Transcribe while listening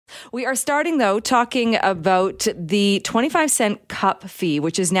We are starting, though, talking about the 25-cent cup fee,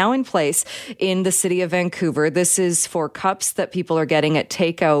 which is now in place in the city of Vancouver. This is for cups that people are getting at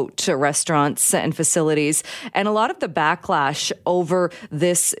takeout restaurants and facilities. And a lot of the backlash over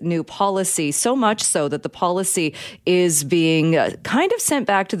this new policy, so much so that the policy is being kind of sent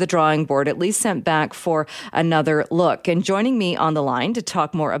back to the drawing board, at least sent back for another look. And joining me on the line to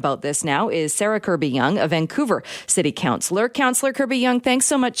talk more about this now is Sarah Kirby-Young, a Vancouver City Councillor. Councillor Kirby-Young, thanks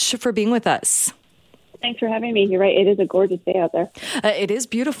so much for being with us. Thanks for having me. You're right. It is a gorgeous day out there. It is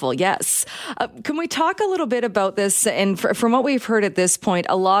beautiful, yes. Can we talk a little bit about this? And from what we've heard at this point,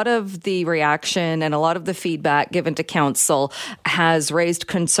 a lot of the reaction and a lot of the feedback given to council has raised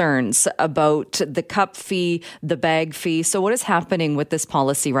concerns about the cup fee, the bag fee. So what is happening with this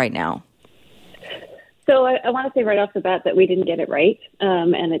policy right now? So I want to say right off the bat that we didn't get it right,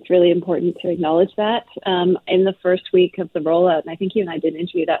 and it's really important to acknowledge that. In the first week of the rollout, and I think you and I did an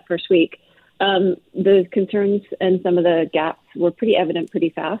interview that first week, the concerns and some of the gaps were pretty evident pretty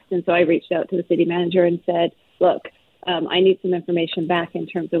fast. And so I reached out to the city manager and said, look, I need some information back in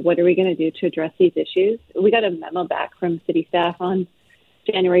terms of what are we going to do to address these issues. We got a memo back from city staff on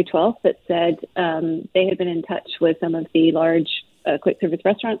January 12th that said they had been in touch with some of the large quick service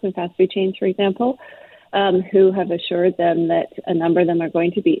restaurants and fast food chains, for example, who have assured them that a number of them are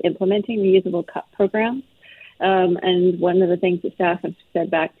going to be implementing reusable cup programs. And one of the things that staff have said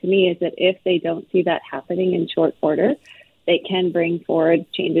back to me is that if they don't see that happening in short order, they can bring forward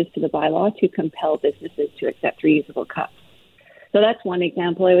changes to the bylaw to compel businesses to accept reusable cups. So that's one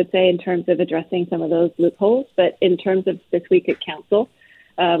example, I would say, in terms of addressing some of those loopholes. But in terms of this week at council,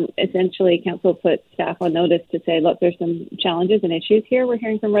 essentially, council put staff on notice to say, look, there's some challenges and issues here we're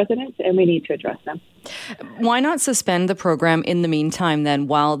hearing from residents, and we need to address them. Why not suspend the program in the meantime, then,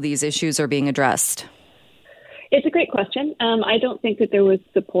 while these issues are being addressed? It's a great question. I don't think that there was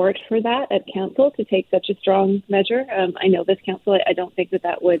support for that at council to take such a strong measure. I know this council, I don't think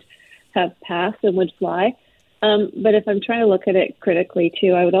that would have passed and would fly. But if I'm trying to look at it critically,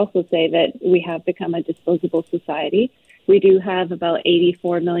 too, I would also say that we have become a disposable society. We do have about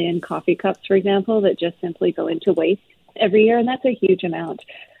 84 million coffee cups, for example, that just simply go into waste every year, and that's a huge amount.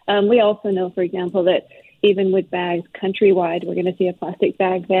 We also know, for example, that even with bags countrywide, we're going to see a plastic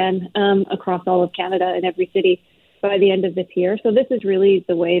bag ban across all of Canada in every city by the end of this year. So this is really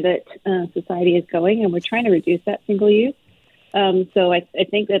the way that society is going, and we're trying to reduce that single use. So I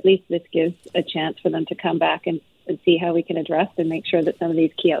think at least this gives a chance for them to come back and see how we can address and make sure that some of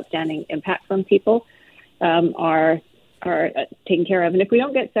these key outstanding impacts on people are taken care of. And if we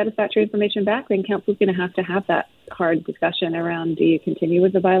don't get satisfactory information back, then council's going to have that hard discussion around, do you continue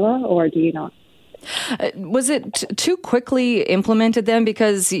with the bylaw or do you not? Was it too quickly implemented then?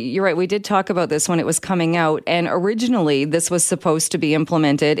 Because you're right, we did talk about this when it was coming out. And originally, this was supposed to be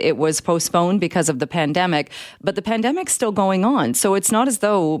implemented. It was postponed because of the pandemic, but the pandemic's still going on. So it's not as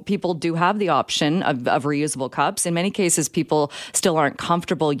though people do have the option of reusable cups. In many cases, people still aren't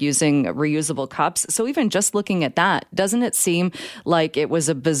comfortable using reusable cups. So even just looking at that, doesn't it seem like it was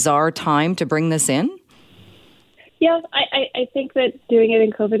a bizarre time to bring this in? Yeah, I think that doing it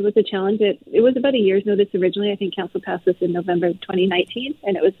in COVID was a challenge. It was about a year's notice originally. I think council passed this in November 2019,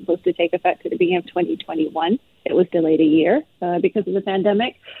 and it was supposed to take effect at the beginning of 2021. It was delayed a year because of the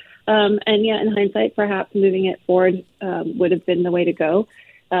pandemic. And yeah, in hindsight, perhaps moving it forward would have been the way to go.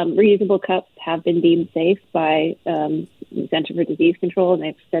 Reusable cups have been deemed safe by the Center for Disease Control, and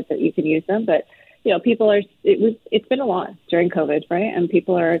they've said that you can use them. But you know, it's been a lot during COVID, right? And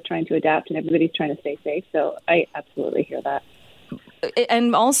people are trying to adapt and everybody's trying to stay safe. So I absolutely hear that.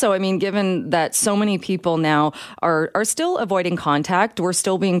 And also, I mean, given that so many people now are still avoiding contact, we're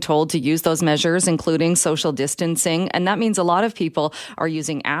still being told to use those measures, including social distancing. And that means a lot of people are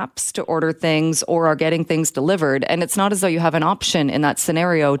using apps to order things or are getting things delivered. And it's not as though you have an option in that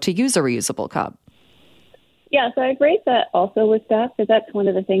scenario to use a reusable cup. Yeah, so I've raised that also with staff, because that's one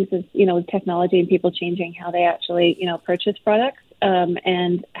of the things is, you know, technology and people changing how they actually, you know, purchase products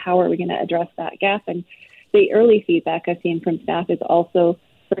and how are we going to address that gap. And the early feedback I've seen from staff is also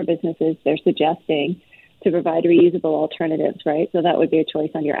for businesses, they're suggesting to provide reusable alternatives, right? So that would be a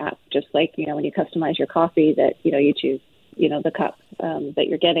choice on your app, just like, you know, when you customize your coffee that, you know, you choose, you know, the cup that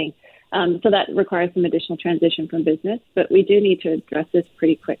you're getting. So that requires some additional transition from business, but we do need to address this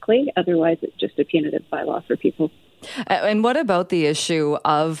pretty quickly. Otherwise, it's just a punitive bylaw for people. And what about the issue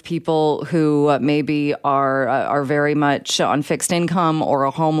of people who maybe are very much on fixed income or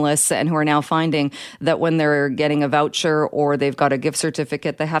are homeless and who are now finding that when they're getting a voucher or they've got a gift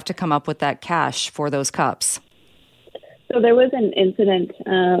certificate, they have to come up with that cash for those cups? So there was an incident,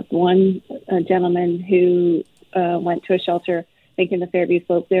 one gentleman who went to a shelter think in the Fairview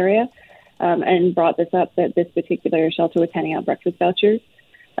Slopes area, and brought this up that this particular shelter was handing out breakfast vouchers,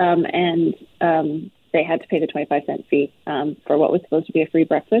 and they had to pay the 25-cent fee for what was supposed to be a free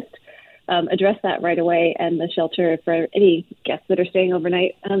breakfast. Address that right away, and the shelter, for any guests that are staying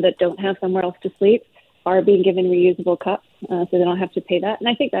overnight that don't have somewhere else to sleep, are being given reusable cups, so they don't have to pay that. And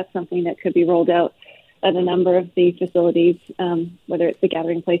I think that's something that could be rolled out at a number of the facilities, whether it's the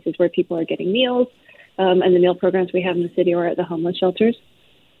gathering places where people are getting meals, and the meal programs we have in the city, or at the homeless shelters.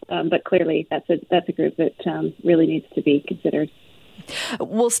 But clearly, that's a group that really needs to be considered.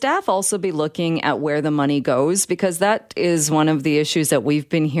 Will staff also be looking at where the money goes? Because that is one of the issues that we've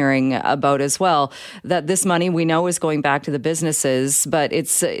been hearing about as well, that this money we know is going back to the businesses, but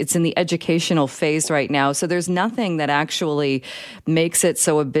it's in the educational phase right now. So there's nothing that actually makes it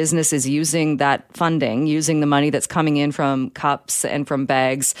so a business is using that funding, using the money that's coming in from cups and from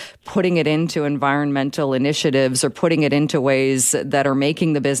bags, putting it into environmental initiatives or putting it into ways that are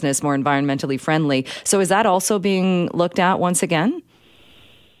making the business more environmentally friendly. So is that also being looked at once again?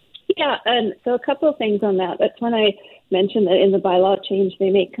 Yeah, and so a couple of things on that. That's when I mentioned that in the bylaw change, they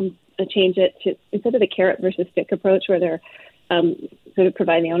may change it to, instead of the carrot versus stick approach, where they're sort of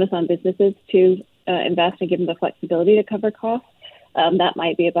providing the onus on businesses to invest and give them the flexibility to cover costs. That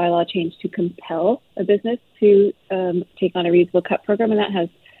might be a bylaw change to compel a business to take on a reusable cup program, and that has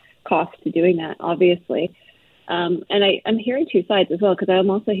costs to doing that, obviously. And I'm hearing two sides as well, because I'm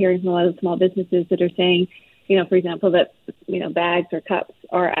also hearing from a lot of small businesses that are saying, for example, that, bags or cups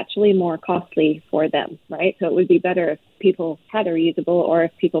are actually more costly for them, right? So it would be better if people had a reusable, or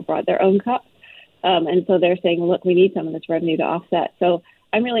if people brought their own cups. And so they're saying, look, we need some of this revenue to offset. So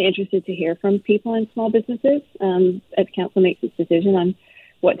I'm really interested to hear from people in small businesses as council makes its decision on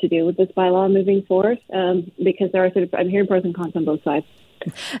what to do with this bylaw moving forward, because there are I'm hearing pros and cons on both sides.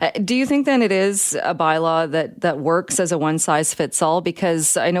 Do you think then it is a bylaw that works as a one-size-fits-all?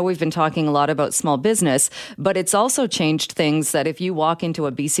 Because I know we've been talking a lot about small business, but it's also changed things that if you walk into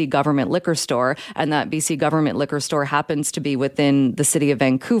a BC government liquor store and that BC government liquor store happens to be within the city of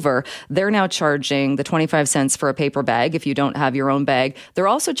Vancouver, they're now charging the 25 cents for a paper bag if you don't have your own bag. They're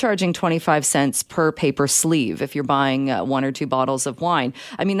also charging 25 cents per paper sleeve if you're buying 1 or 2 bottles of wine.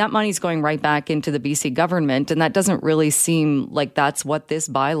 I mean, that money's going right back into the BC government, and that doesn't really seem like that's what this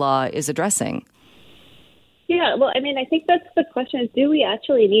bylaw is addressing. Yeah, well, I mean, I think that's the question is, do we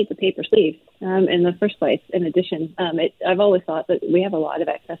actually need the paper sleeves in the first place? In addition, I've always thought that we have a lot of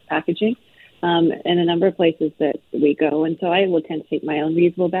excess packaging in a number of places that we go. And so I will tend to take my own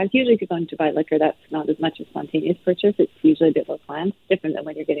reusable bags. Usually if you're going to buy liquor, that's not as much a spontaneous purchase. It's usually a bit more planned, different than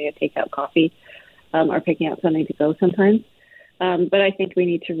when you're getting a takeout coffee or picking out something to go sometimes. But I think we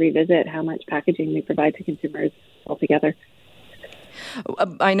need to revisit how much packaging we provide to consumers altogether.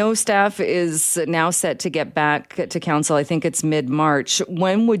 I know staff is now set to get back to council. I think it's mid-March.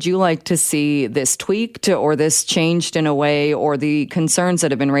 When would you like to see this tweaked or this changed in a way, or the concerns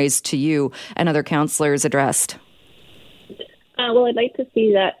that have been raised to you and other councillors addressed? Well, I'd like to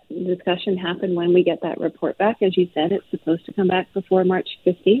see that discussion happen when we get that report back. As you said, it's supposed to come back before March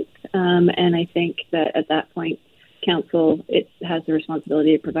 15th. And I think that at that point, council has the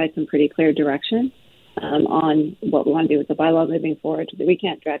responsibility to provide some pretty clear direction on what we want to do with the bylaw moving forward. We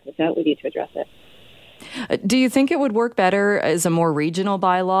can't drag this out. We need to address it. Do you think it would work better as a more regional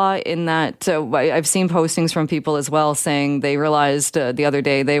bylaw in that I've seen postings from people as well saying they realized the other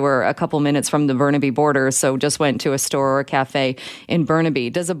day they were a couple minutes from the Burnaby border, so just went to a store or a cafe in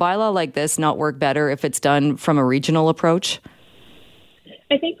Burnaby. Does a bylaw like this not work better if it's done from a regional approach?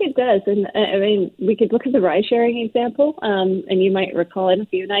 I think it does. And I mean, we could look at the ride-sharing example. And you might recall, I don't know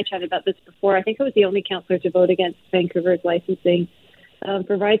if you and I chatted about this before, I think it was the only councillor to vote against Vancouver's licensing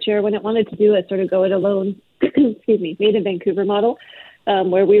for rideshare when it wanted to do a sort of go it alone, made in Vancouver model,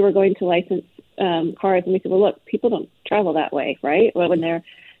 where we were going to license cars. And we said, well, look, people don't travel that way, right? Well, when they're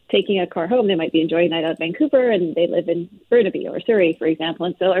taking a car home, they might be enjoying a night out of Vancouver and they live in Burnaby or Surrey, for example.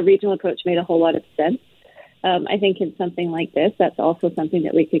 And so a regional approach made a whole lot of sense. I think in something like this, that's also something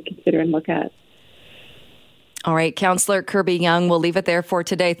that we could consider and look at. All right, Councillor Kirby Young, we'll leave it there for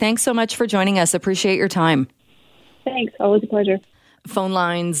today. Thanks so much for joining us. Appreciate your time. Thanks. Always a pleasure. Phone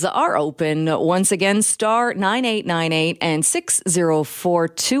lines are open. Once again, star 9898 and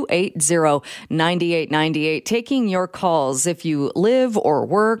 604-280-9898. Taking your calls if you live or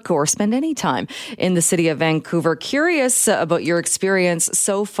work or spend any time in the city of Vancouver. Curious about your experience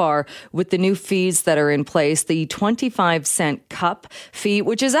so far with the new fees that are in place. The 25-cent cup fee,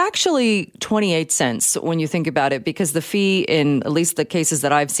 which is actually 28 cents when you think about it, because the fee in at least the cases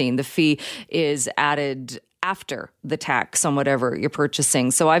that I've seen, the fee is added after the tax on whatever you're purchasing.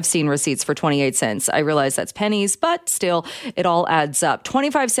 So I've seen receipts for 28 cents. I realize that's pennies, but still, it all adds up.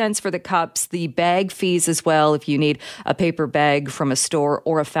 25 cents for the cups, the bag fees as well, if you need a paper bag from a store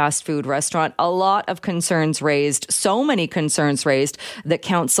or a fast food restaurant. A lot of concerns raised, so many concerns raised, that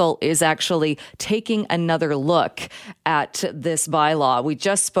council is actually taking another look at this bylaw. We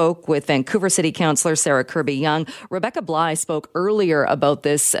just spoke with Vancouver City Councillor Sarah Kirby-Young. Rebecca Bly spoke earlier about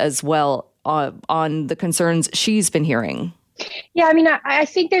this as well, on the concerns she's been hearing. Yeah, I mean, I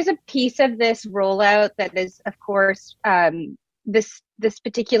think there's a piece of this rollout that is, of course, this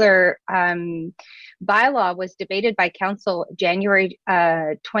particular bylaw was debated by council January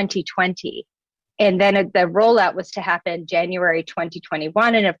 2020. And then the rollout was to happen January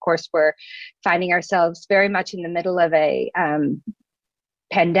 2021. And of course, we're finding ourselves very much in the middle of a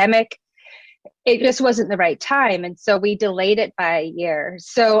pandemic. It just wasn't the right time. And so we delayed it by a year.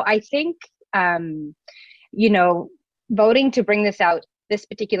 So I think, voting to bring this out this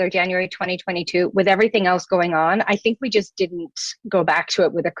particular January 2022 with everything else going on, I think we just didn't go back to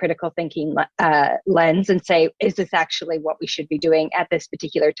it with a critical thinking lens and say, is this actually what we should be doing at this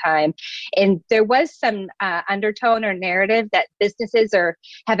particular time? And there was some undertone or narrative that businesses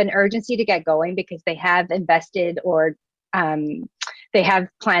have an urgency to get going because they have invested or they have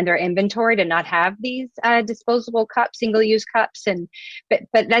planned their inventory to not have these disposable cups, single-use cups,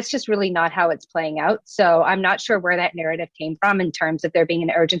 but that's just really not how it's playing out. So I'm not sure where that narrative came from in terms of there being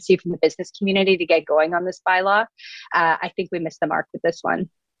an urgency from the business community to get going on this bylaw. I think we missed the mark with this one.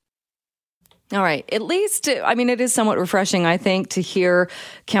 All right. At least, I mean, it is somewhat refreshing, I think, to hear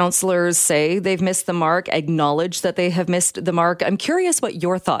councillors say they've missed the mark, acknowledge that they have missed the mark. I'm curious what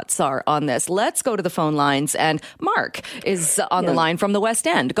your thoughts are on this. Let's go to the phone lines. And Mark is on the line from the West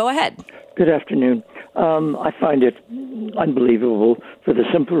End. Go ahead. Good afternoon. I find it unbelievable for the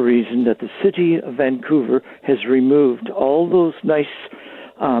simple reason that the city of Vancouver has removed all those nice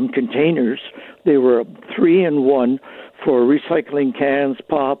containers. They were 3-in-1 for recycling cans,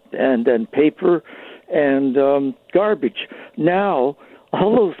 pop, and then paper and garbage. Now,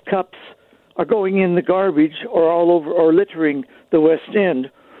 all those cups are going in the garbage or all over or littering the West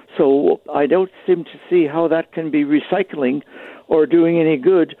End. So I don't seem to see how that can be recycling or doing any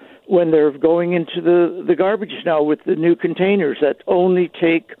good when they're going into the garbage now with the new containers that only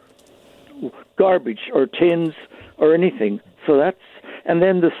take garbage or tins or anything. So and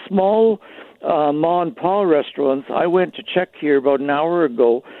then the small Ma and Pa restaurants, I went to check here about an hour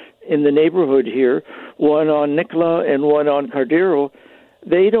ago in the neighborhood here, one on Nicola and one on Cardero.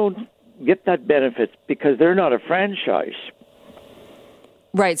 They don't get that benefit because they're not a franchise.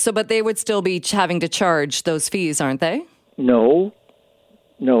 Right. So, but they would still be having to charge those fees, aren't they? No,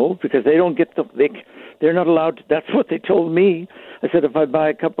 because they don't get they're not allowed to. That's what they told me. I said, if I buy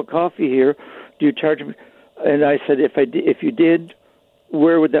a cup of coffee here, do you charge me? And I said, if you did,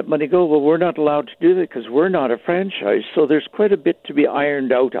 where would that money go? Well, we're not allowed to do that because we're not a franchise. So there's quite a bit to be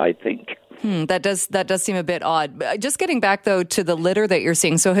ironed out, I think. That does seem a bit odd. Just getting back, though, to the litter that you're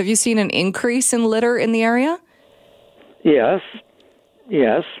seeing. So have you seen an increase in litter in the area? Yes,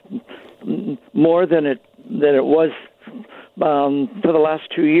 more than it was for the last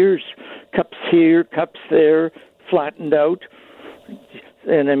 2 years. Cups here, cups there, flattened out.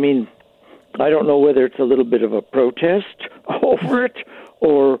 And I mean, I don't know whether it's a little bit of a protest over it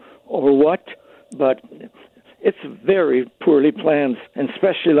or what, but it's very poorly planned, and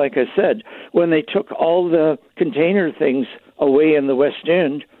especially, like I said, when they took all the container things away in the West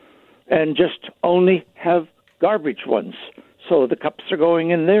End and just only have garbage ones. So the cups are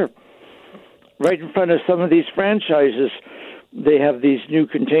going in there. Right in front of some of these franchises, they have these new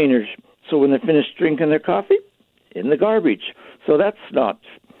containers. So when they finish drinking their coffee, in the garbage. So that's not...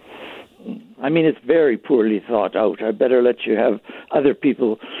 I mean, it's very poorly thought out. I better let you have other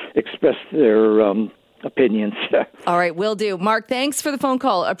people express their opinions. All right, will do. Mark, thanks for the phone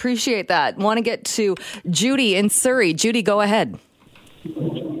call. Appreciate that. Want to get to Judy in Surrey. Judy, go ahead.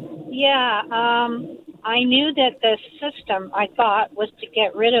 Yeah, I knew that the system, I thought, was to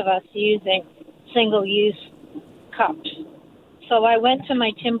get rid of us using single-use cups. So I went to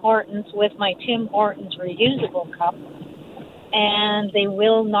my Tim Hortons with my Tim Hortons reusable cup, and they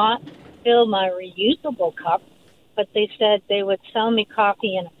will not fill my reusable cup, but they said they would sell me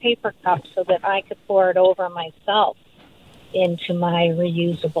coffee in a paper cup so that I could pour it over myself into my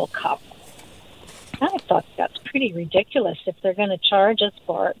reusable cup. I thought that's pretty ridiculous if they're going to charge us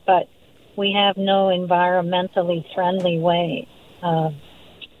for it, but we have no environmentally friendly way of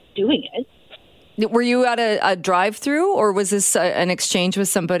doing it. Were you at a drive-through, or was this an exchange with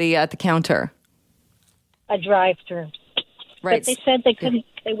somebody at the counter? A drive-through. Right. But they said they couldn't.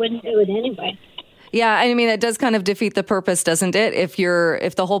 They wouldn't do it anyway. Yeah, I mean, it does kind of defeat the purpose, doesn't it? If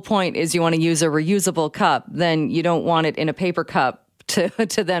the whole point is you want to use a reusable cup, then you don't want it in a paper cup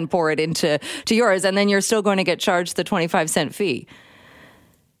to then pour it into yours, and then you're still going to get charged the 25-cent fee.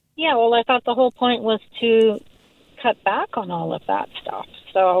 Yeah, well, I thought the whole point was to cut back on all of that stuff.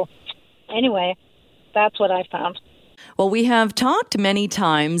 So anyway, that's what I found. Well, we have talked many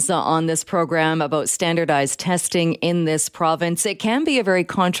times on this program about standardized testing in this province. It can be a very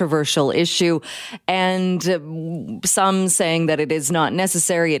controversial issue, and some saying that it is not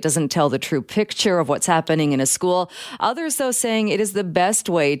necessary. It doesn't tell the true picture of what's happening in a school. Others, though, saying it is the best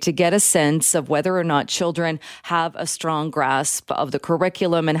way to get a sense of whether or not children have a strong grasp of the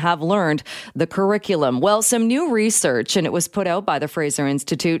curriculum and have learned the curriculum. Well, some new research, and it was put out by the Fraser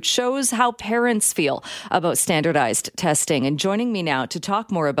Institute, shows how parents feel about standardized testing. And joining me now to talk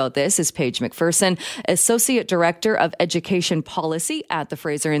more about this is Paige McPherson, Associate Director of Education Policy at the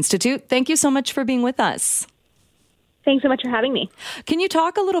Fraser Institute. Thank you so much for being with us. Thanks so much for having me. Can you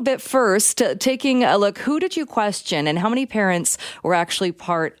talk a little bit first, taking a look, who did you question and how many parents were actually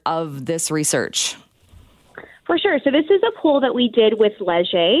part of this research? For sure. So this is a poll that we did with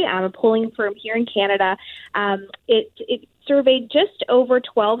Leger, a polling firm here in Canada. It surveyed just over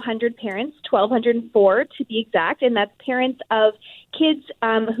 1,200 parents, 1,204 to be exact, and that's parents of kids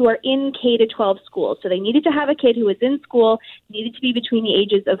who are in K-12 schools. So they needed to have a kid who was in school, needed to be between the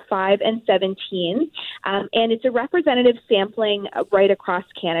ages of 5 and 17, and it's a representative sampling right across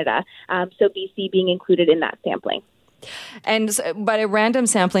Canada, so BC being included in that sampling. And but a random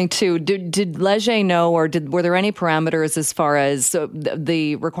sampling too. Did Leger know, or were there any parameters as far as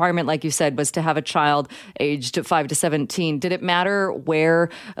the requirement, like you said, was to have a child aged 5 to 17? Did it matter where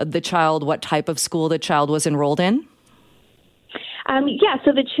what type of school the child was enrolled in?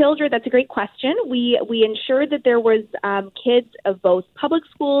 So the children, that's a great question. We ensured that there was kids of both public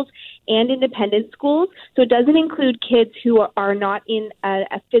schools and independent schools. So it doesn't include kids who are not in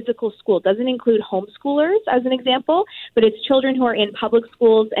a physical school. It doesn't include homeschoolers, as an example, but it's children who are in public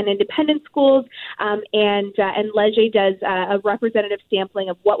schools and independent schools. And Leger does a representative sampling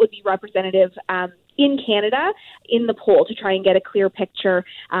of what would be representative in Canada in the poll to try and get a clear picture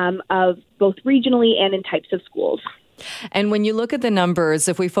of both regionally and in types of schools. And when you look at the numbers,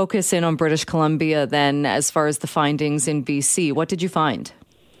 if we focus in on British Columbia, then as far as the findings in BC, what did you find?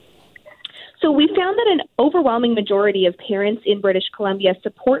 So we found that an overwhelming majority of parents in British Columbia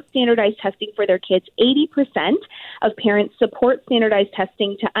support standardized testing for their kids. 80% of parents support standardized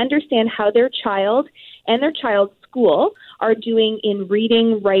testing to understand how their child and their child's school are doing in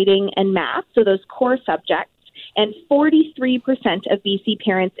reading, writing, and math, so those core subjects. And 43% of BC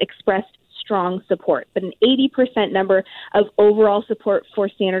parents expressed strong support, but an 80% number of overall support for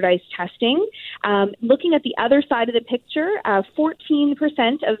standardized testing. Looking at the other side of the picture,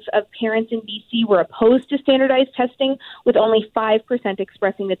 14% of parents in BC were opposed to standardized testing, with only 5%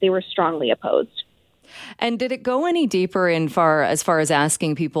 expressing that they were strongly opposed. And did it go any deeper as far as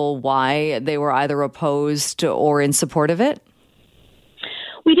asking people why they were either opposed or in support of it?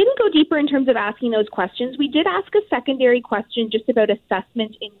 We didn't go deeper in terms of asking those questions. We did ask a secondary question just about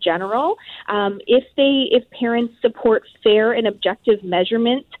assessment in general. If parents support fair and objective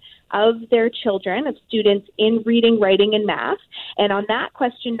measurement of their children, of students in reading, writing, and math. And on that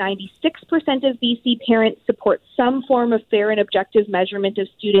question, 96% of BC parents support some form of fair and objective measurement of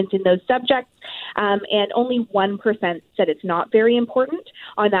students in those subjects. And only 1% said it's not very important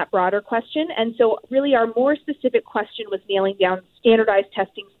on that broader question. And so really our more specific question was nailing down standardized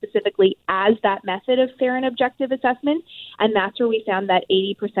testing specifically as that method of fair and objective assessment. And that's where we found that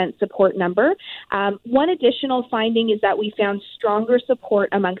 80% support number. One additional finding is that we found stronger support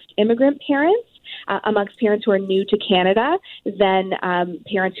amongst immigrant parents, amongst parents who are new to Canada than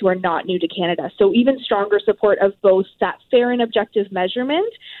parents who are not new to Canada. So even stronger support of both that fair and objective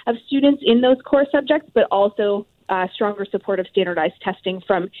measurement of students in those core subjects, but also stronger support of standardized testing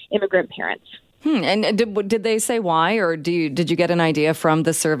from immigrant parents. And did they say why, or did you get an idea from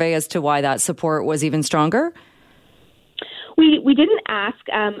the survey as to why that support was even stronger? We didn't ask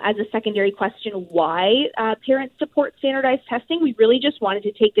as a secondary question why parents support standardized testing. We really just wanted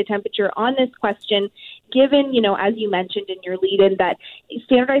to take the temperature on this question, given, as you mentioned in your lead-in, that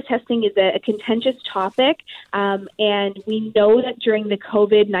standardized testing is a contentious topic. And we know that during the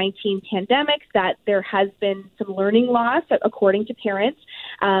COVID-19 pandemic that there has been some learning loss, according to parents,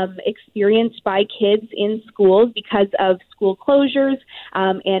 experienced by kids in schools because of school closures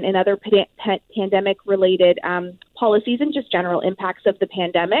and other pandemic-related policies and just general impacts of the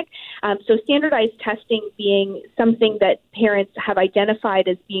pandemic. So standardized testing being something that parents have identified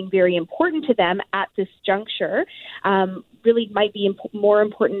as being very important to them at this juncture really might be more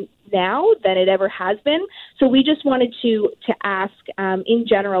important now than it ever has been. So we just wanted to ask, in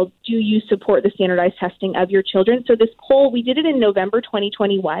general, do you support the standardized testing of your children? So this poll, we did it in November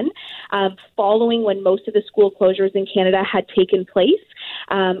 2021, following when most of the school closures in Canada had taken place.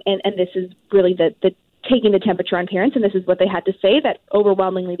 And this is really the taking the temperature on parents, and this is what they had to say, that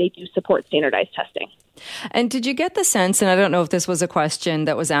overwhelmingly they do support standardized testing. And did you get the sense, and I don't know if this was a question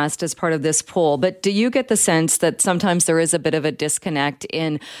that was asked as part of this poll, but do you get the sense that sometimes there is a bit of a disconnect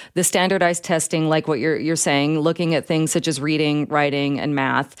in the standardized testing, like what you're saying, looking at things such as reading, writing, and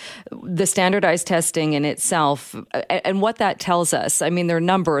math, the standardized testing in itself, and what that tells us? I mean, there are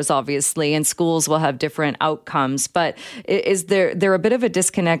numbers, obviously, and schools will have different outcomes, but is there a bit of a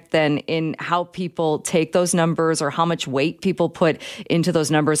disconnect then in how people take those numbers or how much weight people put into those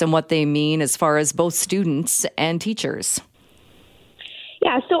numbers and what they mean as far as both students and teachers?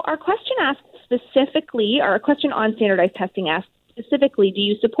 Yeah, so our question on standardized testing asked specifically, do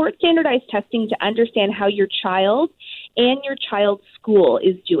you support standardized testing to understand how your child and your child's school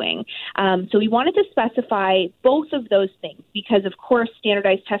is doing? So we wanted to specify both of those things because, of course,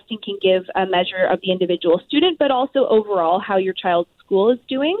 standardized testing can give a measure of the individual student, but also overall how your child's school is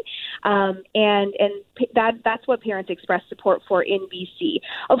doing. That's what parents express support for in BC.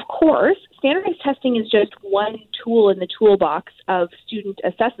 Of course, standardized testing is just one tool in the toolbox of student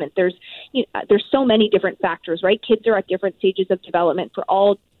assessment. There's so many different factors, right? Kids are at different stages of development for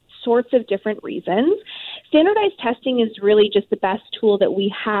all sorts of different reasons. Standardized testing is really just the best tool that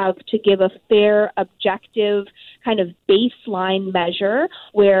we have to give a fair, objective kind of baseline measure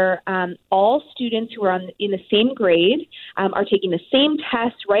where all students who are in the same grade are taking the same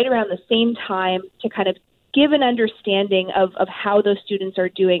test right around the same time to kind of give an understanding of how those students are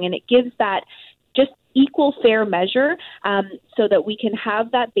doing. And it gives that just equal fair measure so that we can have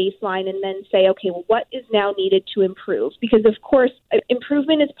that baseline and then say, okay, well, what is now needed to improve? Because, of course,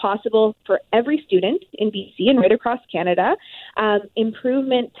 improvement is possible for every student in BC and right across Canada.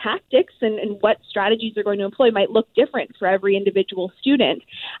 Improvement tactics and what strategies they're going to employ might look different for every individual student.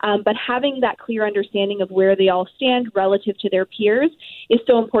 But having that clear understanding of where they all stand relative to their peers is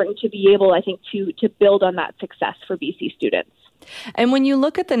so important to be able, I think, to build on that success for BC students. And when you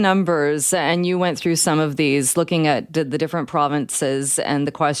look at the numbers, and you went through some of these, looking at the different provinces and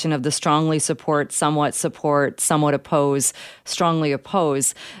the question of the strongly support, somewhat oppose, strongly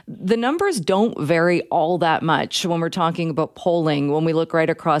oppose, the numbers don't vary all that much when we're talking about polling, when we look right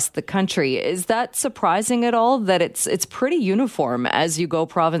across the country. Is that surprising at all, that it's pretty uniform as you go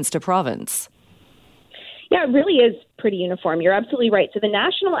province to province? Yeah, it really is pretty uniform. You're absolutely right. So the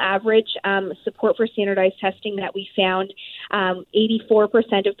national average support for standardized testing that we found,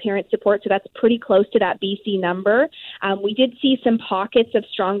 84% of parent support. So that's pretty close to that BC number. We did see some pockets of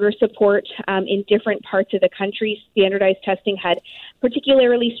stronger support in different parts of the country. Standardized testing had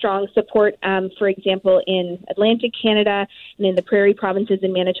particularly strong support, for example, in Atlantic Canada and in the Prairie provinces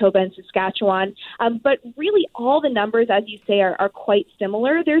in Manitoba and Saskatchewan. But really all the numbers, as you say, are quite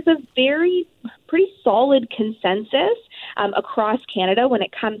similar. There's a pretty solid consensus across Canada when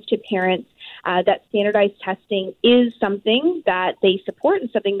it comes to parents that standardized testing is something that they support and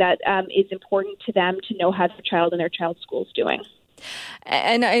something that is important to them to know how their child and their child's school is doing.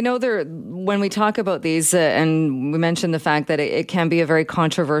 And I know when we talk about these, and we mentioned the fact that it can be a very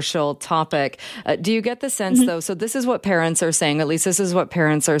controversial topic, do you get the sense, though, so this is what parents are saying, at least this is what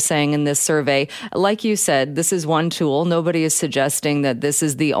parents are saying in this survey. Like you said, this is one tool. Nobody is suggesting that this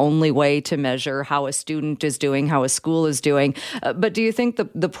is the only way to measure how a student is doing, how a school is doing. But do you think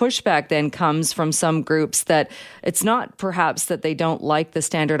the pushback then comes from some groups that it's not perhaps that they don't like the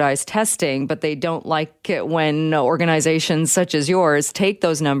standardized testing, but they don't like it when organizations such as yours take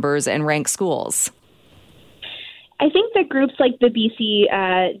those numbers and rank schools? I think that groups like the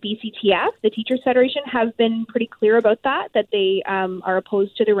BCTF, the Teachers Federation, have been pretty clear about that they are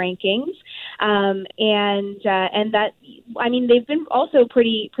opposed to the rankings, and that, I mean, they've been also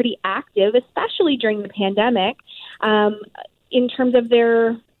pretty active, especially during the pandemic, in terms of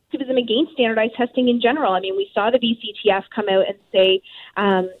their activism against standardized testing in general. I mean, we saw the BCTF come out and say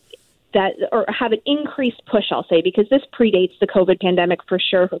that, or have an increased push, I'll say, because this predates the COVID pandemic for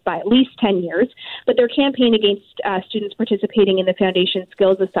sure by at least 10 years, but their campaign against students participating in the foundation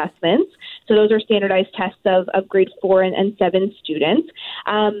skills assessments. So those are standardized tests of grade 4 and 7 students.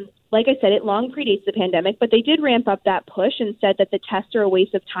 like I said, it long predates the pandemic, but they did ramp up that push and said that the tests are a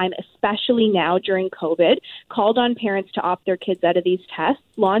waste of time, especially now during COVID, called on parents to opt their kids out of these tests,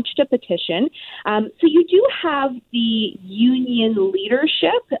 launched a petition. So you do have the union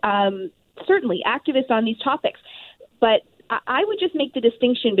leadership, certainly activists on these topics, but I would just make the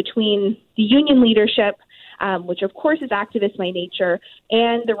distinction between the union leadership, which of course is activist by nature,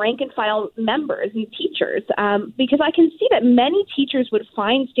 and the rank and file members and teachers, because I can see that many teachers would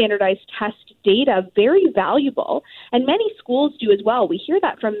find standardized test data very valuable, and many schools do as well. We hear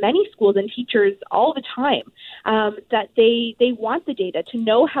that from many schools and teachers all the time, that they want the data to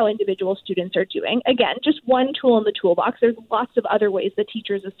know how individual students are doing. Again, just one tool in the toolbox. There's lots of other ways that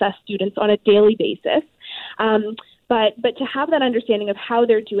teachers assess students on a daily basis. But to have that understanding of how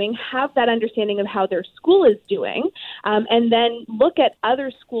they're doing, have that understanding of how their school is doing, and then look at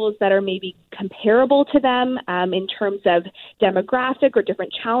other schools that are maybe comparable to them in terms of demographic or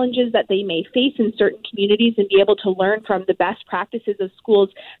different challenges that they may face in certain communities, and be able to learn from the best practices of schools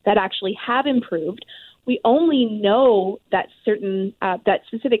that actually have improved. We only know that that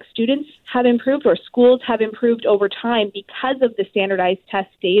specific students have improved or schools have improved over time because of the standardized test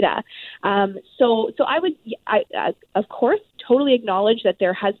data. So I would, of course, totally acknowledge that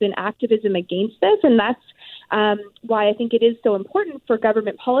there has been activism against this, and that's why I think it is so important for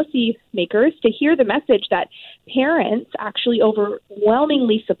government policy makers to hear the message that parents actually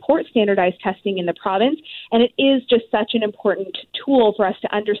overwhelmingly support standardized testing in the province, and it is just such an important tool for us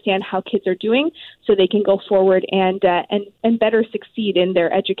to understand how kids are doing so they can go forward and better succeed in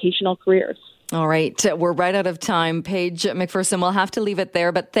their educational careers. All right. We're right out of time. Paige McPherson, we'll have to leave it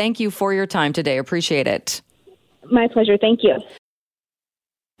there, but thank you for your time today. Appreciate it. My pleasure. Thank you.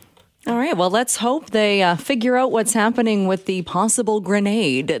 All right. Well, let's hope they figure out what's happening with the possible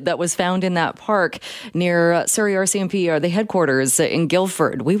grenade that was found in that park near Surrey RCMP, or the headquarters in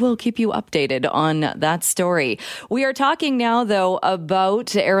Guildford. We will keep you updated on that story. We are talking now, though,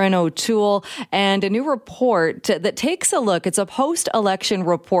 about Erin O'Toole and a new report that takes a look. It's a post-election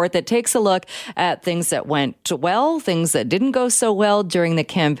report that takes a look at things that went well, things that didn't go so well during the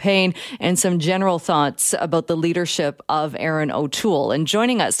campaign, and some general thoughts about the leadership of Erin O'Toole. And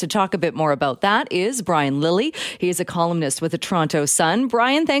joining us to talk a bit more about that is Brian Lilly. He is a columnist with the Toronto Sun.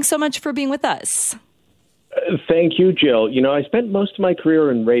 Brian, thanks so much for being with us. Thank you, Jill. You know, I spent most of my career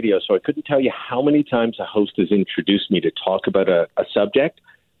in radio, so I couldn't tell you how many times a host has introduced me to talk about a subject,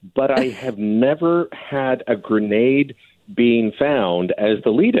 but I have never had a grenade being found as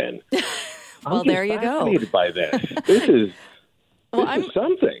the lead-in. Well, there you go. I'm fascinated by this. This is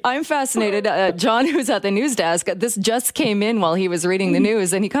something. I'm fascinated. John, who's at the news desk, this just came in while he was reading the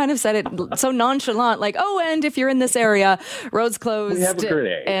news, and he kind of said it so nonchalant, like, oh, and if you're in this area, roads closed, we have a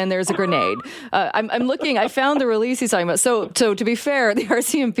grenade. And there's a grenade. I'm looking, I found the release he's talking about. So to be fair, the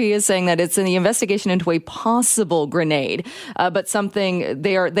RCMP is saying that it's in the investigation into a possible grenade, but something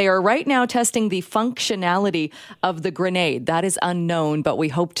they are right now testing the functionality of the grenade. That is unknown, but we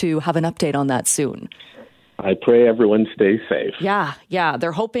hope to have an update on that soon. I pray everyone stays safe. Yeah.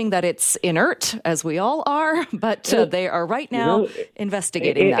 They're hoping that it's inert, as we all are, but they are right now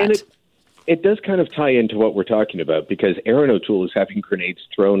investigating that. And it does kind of tie into what we're talking about, because Erin O'Toole is having grenades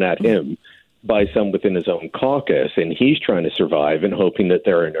thrown at him by some within his own caucus, and he's trying to survive and hoping that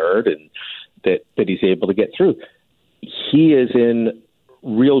they're inert and that he's able to get through. He is in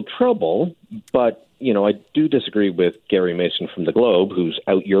real trouble, but, you know, I do disagree with Gary Mason from the Globe, who's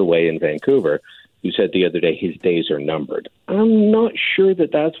out your way in Vancouver, who said the other day his days are numbered. I'm not sure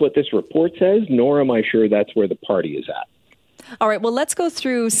that that's what this report says, nor am I sure that's where the party is at. All right, well, let's go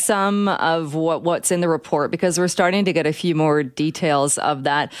through some of what's in the report, because we're starting to get a few more details of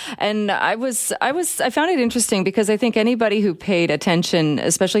that. And I found it interesting because I think anybody who paid attention,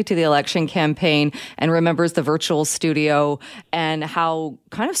 especially to the election campaign, and remembers the virtual studio and how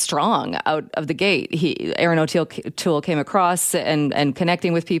kind of strong out of the gate Erin O'Toole came across and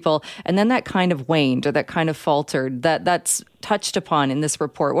connecting with people, and then that kind of waned, or that kind of faltered. That's touched upon in this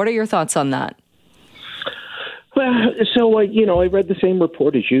report. What are your thoughts on that? Well, so, I read the same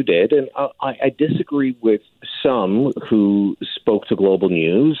report as you did, and I disagree with some who spoke to Global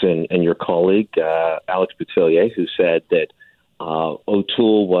News and your colleague, Alex Boutillier, who said that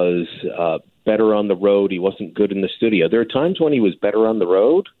O'Toole was better on the road. He wasn't good in the studio. There are times when he was better on the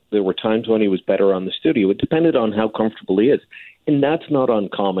road. There were times when he was better on the studio. It depended on how comfortable he is, and that's not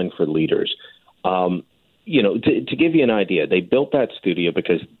uncommon for leaders. To give you an idea, they built that studio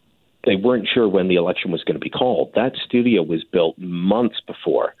because they weren't sure when the election was going to be called. That studio was built months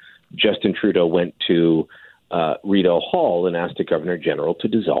before Justin Trudeau went to Rideau Hall and asked the Governor General to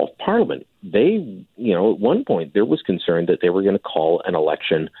dissolve Parliament. They, at one point, there was concern that they were going to call an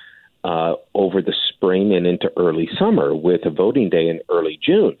election over the spring and into early summer with a voting day in early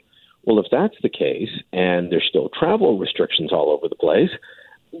June. Well, if that's the case and there's still travel restrictions all over the place,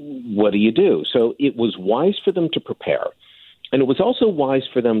 what do you do? So it was wise for them to prepare. And it was also wise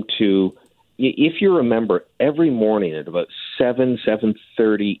for them to, if you remember, every morning at about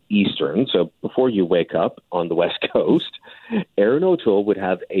 7:30 Eastern, so before you wake up on the West Coast, Erin O'Toole would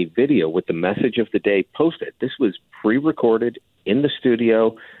have a video with the message of the day posted. This was pre-recorded in the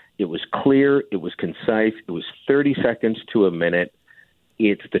studio. It was clear. It was concise. It was 30 seconds to a minute.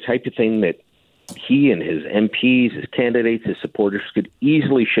 It's the type of thing that he and his MPs, his candidates, his supporters could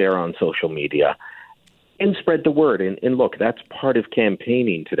easily share on social media and spread the word. And look, that's part of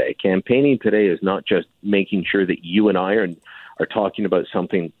campaigning today. Campaigning today is not just making sure that you and I are talking about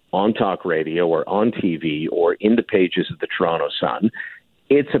something on talk radio or on TV or in the pages of the Toronto Sun.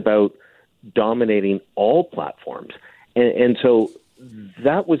 It's about dominating all platforms. And so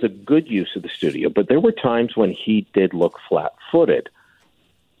that was a good use of the studio. But there were times when he did look flat-footed.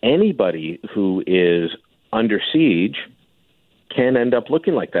 Anybody who is under siege can end up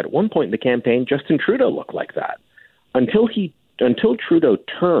looking like that. At one point in the campaign, Justin Trudeau looked like that. Until Trudeau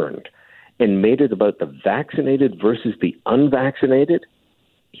turned and made it about the vaccinated versus the unvaccinated,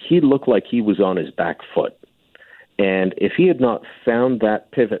 he looked like he was on his back foot. And if he had not found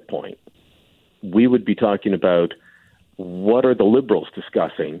that pivot point, we would be talking about what are the Liberals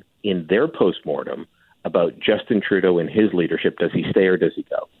discussing in their postmortem about Justin Trudeau and his leadership. Does he stay or does he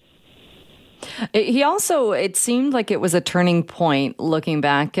go? He also, it seemed like it was a turning point looking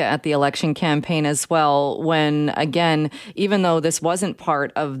back at the election campaign as well, when, again, even though this wasn't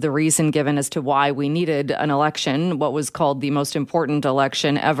part of the reason given as to why we needed an election, what was called the most important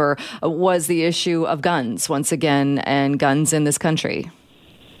election ever was the issue of guns once again, and guns in this country.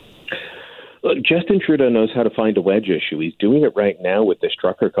 Look, Justin Trudeau knows how to find a wedge issue. He's doing it right now with this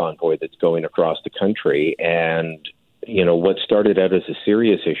trucker convoy that's going across the country. And, you know, what started out as a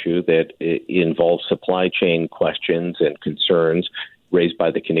serious issue that involves supply chain questions and concerns raised by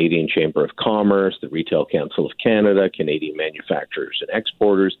the Canadian Chamber of Commerce, the Retail Council of Canada, Canadian Manufacturers and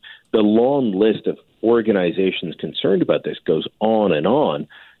Exporters, the long list of organizations concerned about this goes on and on.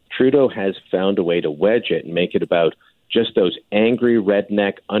 Trudeau has found a way to wedge it and make it about just those angry,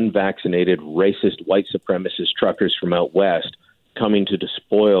 redneck, unvaccinated, racist, white supremacist truckers from out west coming to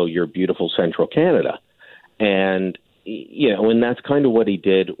despoil your beautiful central Canada. And, you know, and that's kind of what he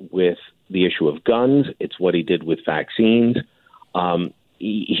did with the issue of guns. It's what he did with vaccines.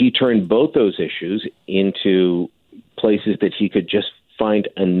 He turned both those issues into places that he could just find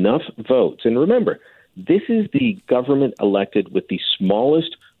enough votes. And remember, this is the government elected with the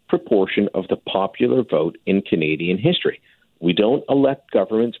smallest proportion of the popular vote in Canadian history. We don't elect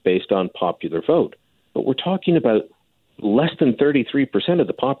governments based on popular vote, but we're talking about less than 33% of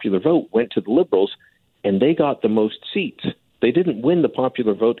the popular vote went to the Liberals, and they got the most seats. They didn't win the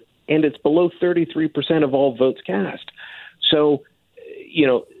popular vote, and it's below 33% of all votes cast. So, you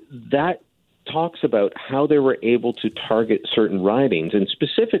know, that talks about how they were able to target certain ridings, and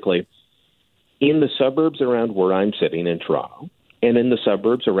specifically in the suburbs around where I'm sitting in Toronto, and in the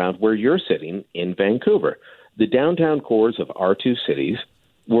suburbs around where you're sitting in Vancouver. The downtown cores of our two cities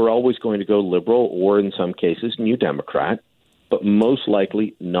were always going to go Liberal or, in some cases, New Democrat, but most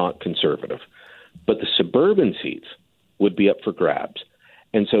likely not Conservative. But the suburban seats would be up for grabs.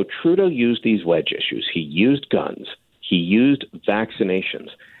 And so Trudeau used these wedge issues. He used guns. He used vaccinations.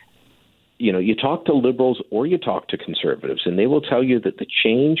 You know, you talk to Liberals or you talk to Conservatives, and they will tell you that the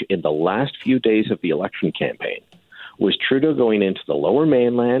change in the last few days of the election campaign was Trudeau going into the Lower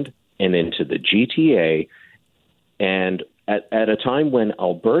Mainland and into the GTA, and at a time when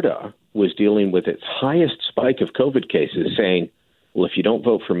Alberta was dealing with its highest spike of COVID cases, saying, well, if you don't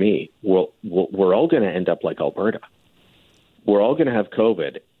vote for me, we're all going to end up like Alberta. We're all going to have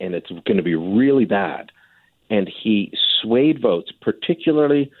COVID, and it's going to be really bad. And he swayed votes,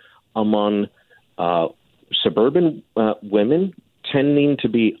 particularly among suburban women tending to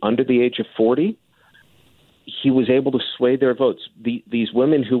be under the age of 40. He was able to sway their votes. These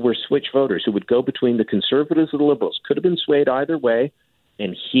women who were switch voters, who would go between the Conservatives and the Liberals, could have been swayed either way,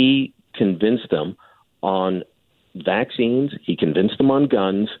 and he convinced them on vaccines. He convinced them on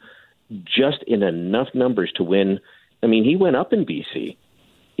guns, just in enough numbers to win. I mean, he went up in BC.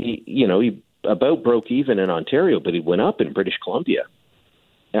 He about broke even in Ontario, but he went up in British Columbia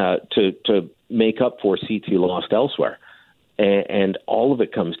to make up for seats he lost elsewhere. And all of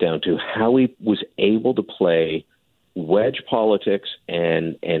it comes down to how he was able to play wedge politics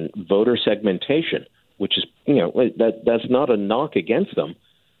and voter segmentation, which is, that's not a knock against them.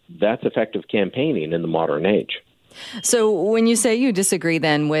 That's effective campaigning in the modern age. So when you say you disagree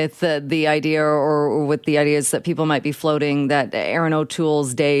then with the idea or with the ideas that people might be floating that Aaron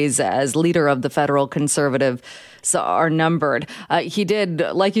O'Toole's days as leader of the federal Conservative are numbered, he did,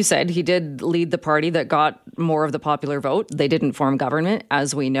 like you said, he did lead the party that got more of the popular vote. They didn't form government,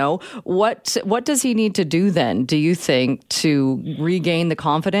 as we know. What does he need to do then, do you think, to regain the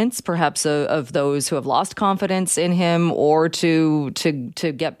confidence, perhaps of those who have lost confidence in him, or to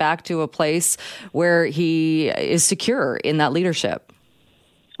get back to a place where he is secure in that leadership?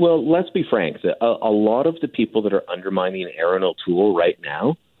 Well, let's be frank. A lot of the people that are undermining Aaron O'Toole right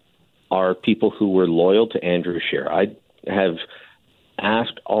now are people who were loyal to Andrew Scheer. I have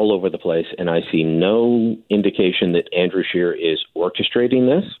asked all over the place, and I see no indication that Andrew Scheer is orchestrating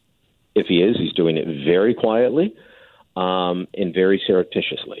this. If he is, he's doing it very quietly and very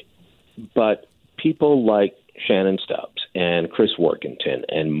surreptitiously. But people like Shannon Stubbs and Chris Workington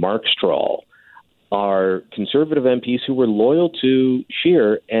and Mark Strahl are Conservative MPs who were loyal to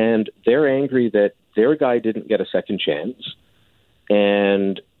Scheer, and they're angry that their guy didn't get a second chance,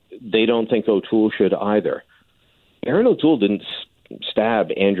 and they don't think O'Toole should either. Aaron O'Toole didn't stab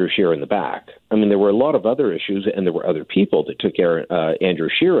Andrew Scheer in the back. I mean, there were a lot of other issues, and there were other people that took Andrew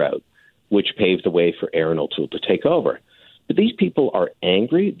Scheer out, which paved the way for Aaron O'Toole to take over. But these people are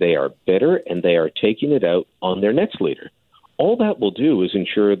angry, they are bitter, and they are taking it out on their next leader. All that will do is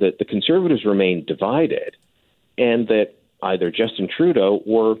ensure that the Conservatives remain divided, and that either Justin Trudeau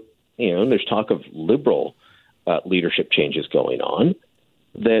or, there's talk of Liberal leadership changes going on,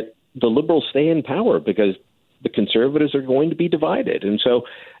 that the Liberals stay in power because the Conservatives are going to be divided. And so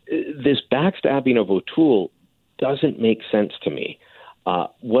this backstabbing of O'Toole doesn't make sense to me.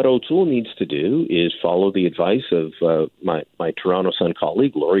 What O'Toole needs to do is follow the advice of my Toronto Sun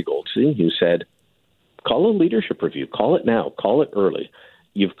colleague, Laurie Goldstein, who said, call a leadership review. Call it now. Call it early.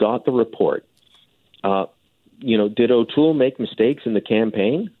 You've got the report. Did O'Toole make mistakes in the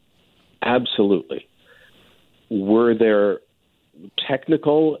campaign? Absolutely. Were there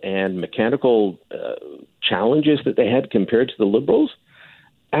technical and mechanical challenges that they had compared to the Liberals?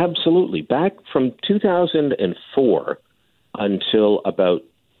 Absolutely. Back from 2004 until about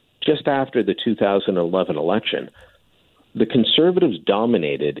just after the 2011 election, the Conservatives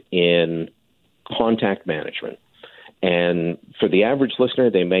dominated in contact management. And for the average listener,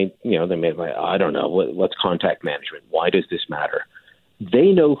 they may I don't know, what's contact management? Why does this matter?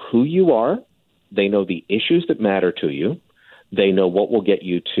 They know who you are. They know the issues that matter to you. They know what will get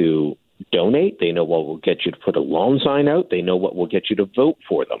you to donate. They know what will get you to put a lawn sign out. They know what will get you to vote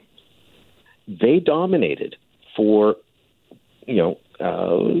for them. They dominated for,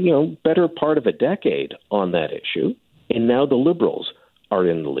 better part of a decade on that issue. And now the Liberals are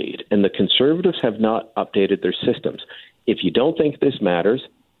in the lead. And the Conservatives have not updated their systems. If you don't think this matters,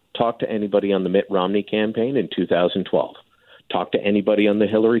 talk to anybody on the Mitt Romney campaign in 2012. Talk to anybody on the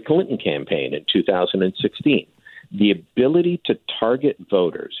Hillary Clinton campaign in 2016. The ability to target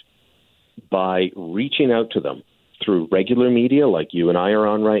voters by reaching out to them through regular media like you and I are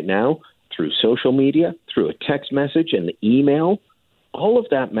on right now, through social media, through a text message and email, all of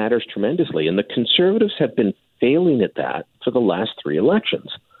that matters tremendously. And the Conservatives have been failing at that for the last three elections.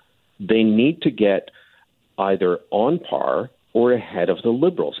 They need to get either on par or ahead of the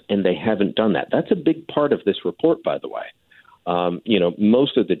Liberals, and they haven't done that. That's a big part of this report, by the way.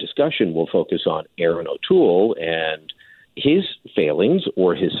 Most of the discussion will focus on Aaron O'Toole and his failings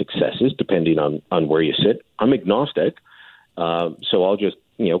or his successes, depending on where you sit. I'm agnostic, so I'll just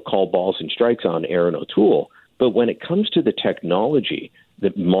call balls and strikes on Aaron O'Toole. But when it comes to the technology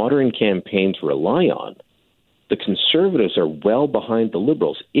that modern campaigns rely on, the Conservatives are well behind the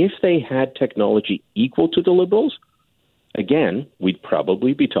Liberals. If they had technology equal to the Liberals, again, we'd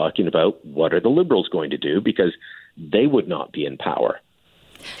probably be talking about what are the Liberals going to do, because they would not be in power.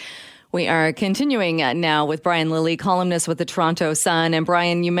 We are continuing now with Brian Lilley, columnist with the Toronto Sun. And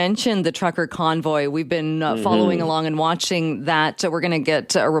Brian, you mentioned the trucker convoy. We've been following along and watching that. We're going to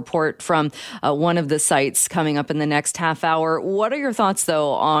get a report from one of the sites coming up in the next half hour. What are your thoughts,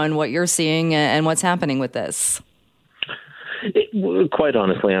 though, on what you're seeing and what's happening with this? Quite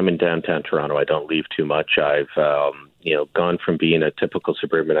honestly, I'm in downtown Toronto. I don't leave too much. I've gone from being a typical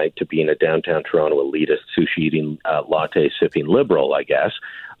suburbanite to being a downtown Toronto elitist, sushi-eating, latte-sipping liberal, I guess.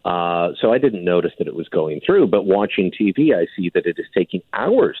 So I didn't notice that it was going through. But watching TV, I see that it is taking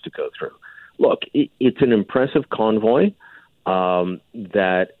hours to go through. Look, it's an impressive convoy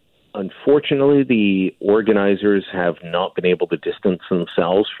that, unfortunately, the organizers have not been able to distance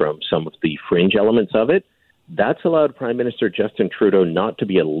themselves from some of the fringe elements of it. That's allowed Prime Minister Justin Trudeau not to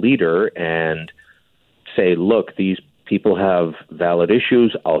be a leader and say, look, these people have valid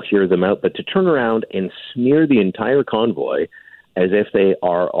issues, I'll hear them out. But to turn around and smear the entire convoy as if they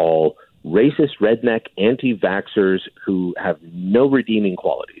are all racist, redneck, anti-vaxxers who have no redeeming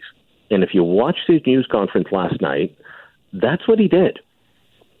qualities. And if you watched his news conference last night, that's what he did.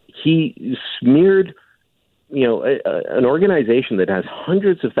 He smeared, an organization that has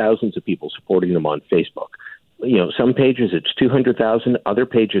hundreds of thousands of people supporting them on Facebook. Some pages it's 200,000, other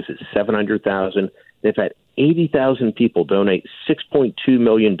pages it's 700,000. They've had 80,000 people donate $6.2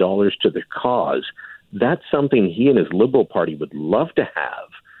 million to the cause. That's something he and his Liberal Party would love to have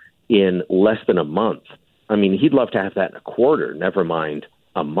in less than a month. I mean, he'd love to have that in a quarter, never mind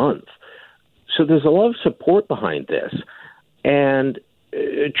a month. So there's a lot of support behind this. And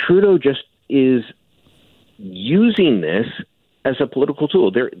Trudeau just is using this as a political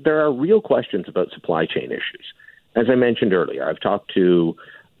tool. There are real questions about supply chain issues. As I mentioned earlier, I've talked to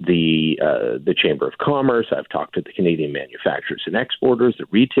the Chamber of Commerce. I've talked to the Canadian Manufacturers and Exporters, the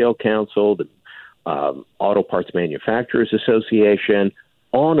Retail Council, the Auto Parts Manufacturers Association.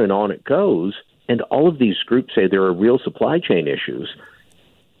 On and on it goes. And all of these groups say there are real supply chain issues.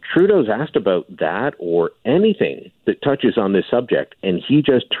 Trudeau's asked about that or anything that touches on this subject, and he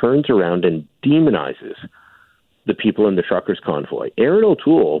just turns around and demonizes the people in the truckers' convoy. Erin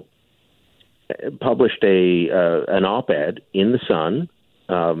O'Toole published an op-ed in The Sun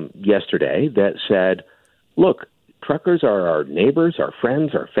yesterday that said, look, truckers are our neighbors, our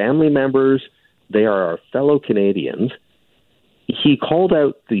friends, our family members. They are our fellow Canadians. He called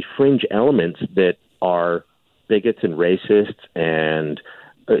out the fringe elements that are bigots and racists and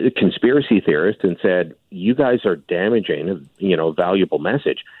conspiracy theorists and said, you guys are damaging a valuable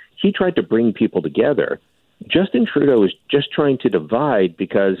message. He tried to bring people together. Justin Trudeau is just trying to divide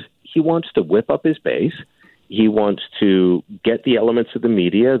because he wants to whip up his base. He wants to get the elements of the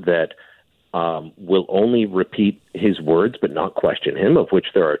media that will only repeat his words but not question him, of which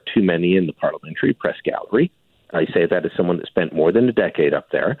there are too many in the parliamentary press gallery. I say that as someone that spent more than a decade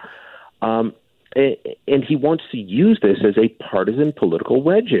up there. And he wants to use this as a partisan political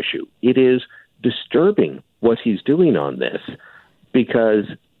wedge issue. It is disturbing what he's doing on this because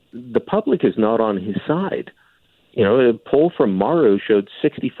the public is not on his side. A poll from Maru showed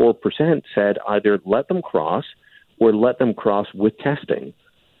 64% said either let them cross or let them cross with testing.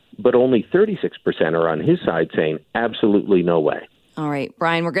 But only 36% are on his side saying absolutely no way. All right,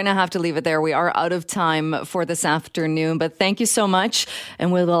 Brian, we're going to have to leave it there. We are out of time for this afternoon, but thank you so much.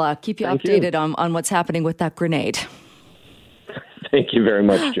 And we will keep you updated on what's happening with that grenade. Thank you very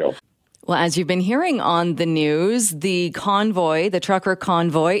much, Joe. Well, as you've been hearing on the news, the convoy, the trucker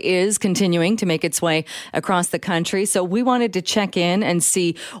convoy, is continuing to make its way across the country. So we wanted to check in and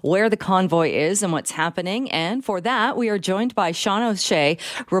see where the convoy is and what's happening. And for that, we are joined by Sean O'Shea,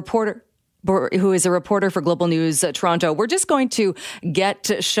 who is a reporter for Global News Toronto. We're just going to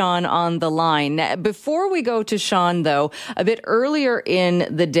get Sean on the line. Before we go to Sean, though, a bit earlier in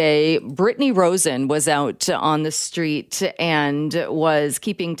the day, Brittany Rosen was out on the street and was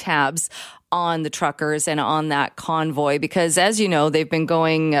keeping tabs on the truckers and on that convoy because, as you know, they've been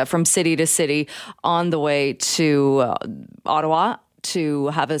going from city to city on the way to Ottawa to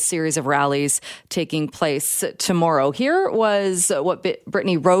have a series of rallies taking place tomorrow. Here was what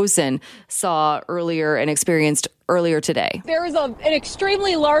Brittany Rosen saw earlier and experienced earlier today. There is an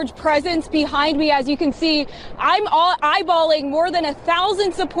extremely large presence behind me. As you can see, I'm eyeballing more than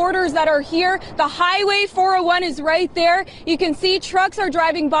 1,000 supporters that are here. The Highway 401 is right there. You can see trucks are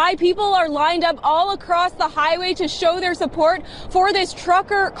driving by. People are lined up all across the highway to show their support for this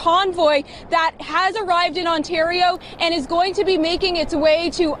trucker convoy that has arrived in Ontario and is going to be making its way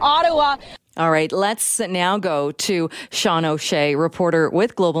to Ottawa. All right, let's now go to Sean O'Shea, reporter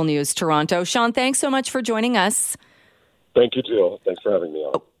with Global News Toronto. Sean, thanks so much for joining us. Thank you, Jill. Thanks for having me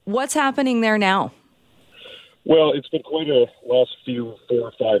on. What's happening there now? Well, it's been quite a last 4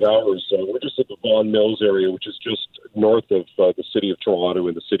 or 5 hours. We're just at the Vaughan Mills area, which is just north of the city of Toronto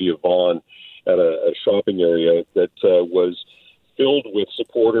and the city of Vaughan, at a shopping area that was filled with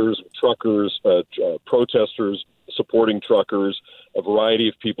supporters, truckers, protesters, supporting truckers, a variety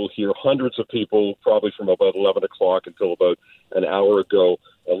of people here, hundreds of people, probably from about 11 o'clock until about an hour ago,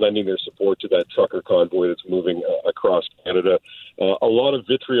 lending their support to that trucker convoy that's moving across Canada. A lot of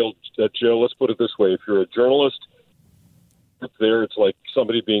vitriol, Joe, let's put it this way. If you're a journalist there, it's like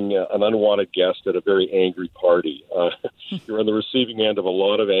somebody being an unwanted guest at a very angry party. You're on the receiving end of a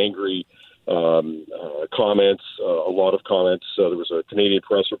lot of angry comments, a lot of comments. There was a Canadian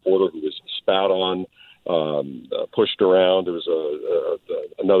press reporter who was spat on, pushed around. There was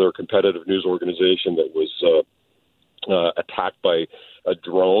another competitive news organization that was attacked by a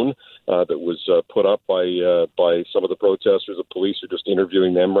drone that was put up by some of the protesters. The police are just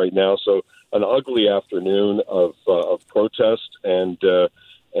interviewing them right now. So an ugly afternoon of protest, and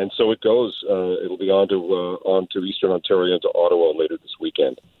so it goes. It'll be on to Eastern Ontario and to Ottawa later this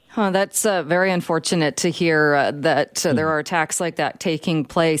weekend. That's very unfortunate to hear that there are attacks like that taking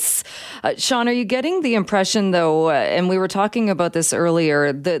place. Sean, are you getting the impression, though, and we were talking about this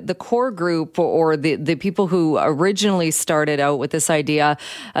earlier, the core group or the people who originally started out with this idea,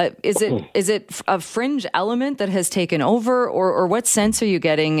 is it a fringe element that has taken over, or what sense are you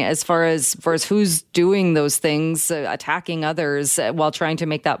getting as far as who's doing those things, attacking others while trying to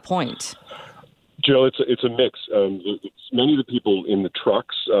make that point? Jill, it's a mix. Many of the people in the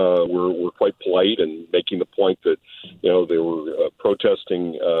trucks were quite polite and making the point that they were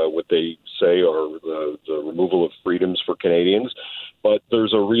protesting what they say are the removal of freedoms for Canadians. But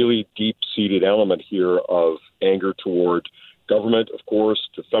there's a really deep-seated element here of anger toward government, of course,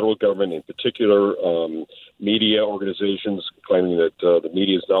 the federal government in particular, media organizations claiming that the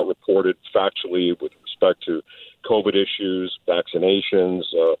media is not reported factually with respect to COVID issues, vaccinations,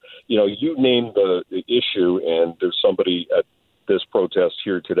 you name the issue, and there's somebody at this protest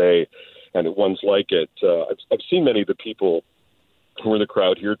here today, and one's like it. I've seen many of the people who were in the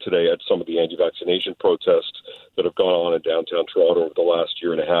crowd here today at some of the anti-vaccination protests that have gone on in downtown Toronto over the last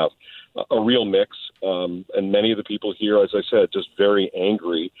year and a half. A real mix, and many of the people here, as I said, just very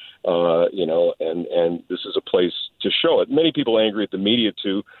angry, and this is a place to show it. Many people angry at the media,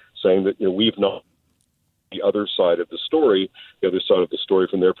 too, saying that, we've not the other side of the story. The other side of the story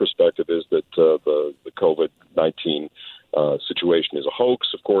from their perspective is that the COVID-19 situation is a hoax,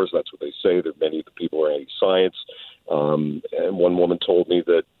 of course. That's what they say, that many of the people are anti-science. And one woman told me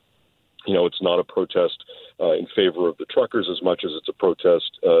that, it's not a protest in favor of the truckers as much as it's a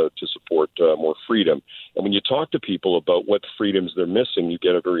protest to support more freedom. And when you talk to people about what freedoms they're missing, you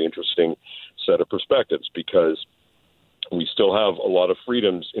get a very interesting set of perspectives, because we still have a lot of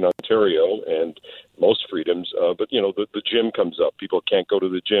freedoms in Ontario, and most freedoms, but the gym comes up. People can't go to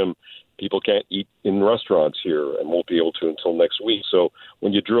the gym. People can't eat in restaurants here and won't be able to until next week. So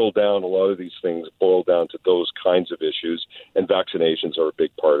when you drill down, a lot of these things boil down to those kinds of issues, and vaccinations are a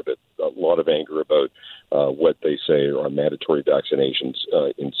big part of it. A lot of anger about what they say are mandatory vaccinations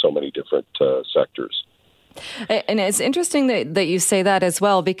in so many different sectors. And it's interesting that you say that as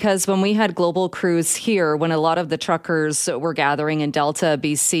well, because when we had Global Cruise here, when a lot of the truckers were gathering in Delta,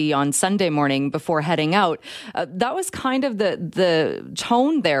 BC on Sunday morning before heading out, that was kind of the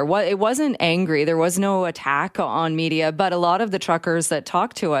tone there. It wasn't angry. There was no attack on media, but a lot of the truckers that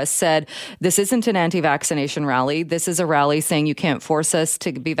talked to us said, this isn't an anti-vaccination rally. This is a rally saying you can't force us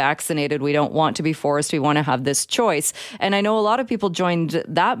to be vaccinated. We don't want to be forced. We want to have this choice. And I know a lot of people joined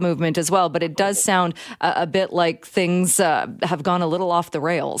that movement as well, but it does sound a bit like things have gone a little off the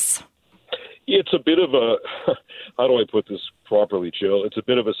rails. It's a bit of a, how do I put this properly, Jill? It's a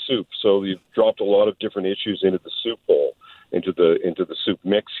bit of a soup. So you've dropped a lot of different issues into the soup bowl, into the soup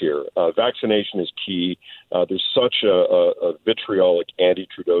mix here. Vaccination is key. There's such a vitriolic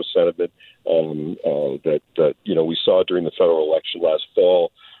anti-Trudeau sentiment that we saw during the federal election last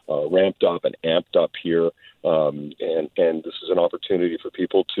fall, ramped up and amped up here. And this is an opportunity for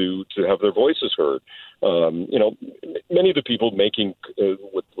people to have their voices heard. Many of the people making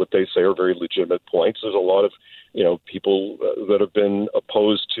what they say are very legitimate points. There's a lot of, people that have been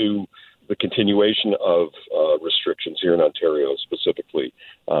opposed to the continuation of restrictions here in Ontario specifically.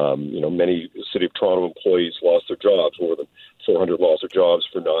 Many City of Toronto employees lost their jobs. More than 400 lost their jobs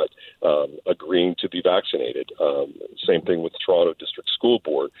for not agreeing to be vaccinated. Same thing with Toronto District School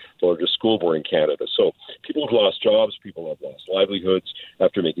Board, the largest school board in Canada. So people have lost jobs, people have lost livelihoods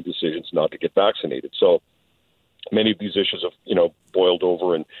after making decisions not to get vaccinated. So many of these issues have, boiled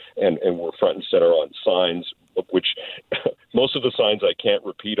over and were front and center on signs, of which most of the signs I can't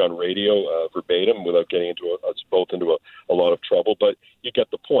repeat on radio verbatim without getting into us both into a lot of trouble, but you get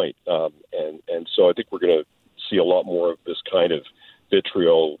the point. And so I think we're going to see a lot more of this kind of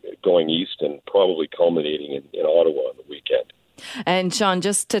vitriol going east and probably culminating in Ottawa on the weekend. And Sean,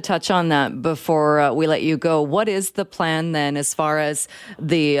 just to touch on that before we let you go, what is the plan then as far as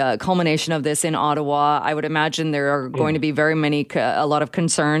the culmination of this in Ottawa? I would imagine there are going to be a lot of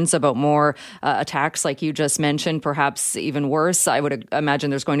concerns about more attacks like you just mentioned, perhaps even worse. I would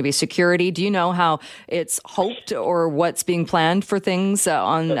imagine there's going to be security. Do you know how it's hoped or what's being planned for things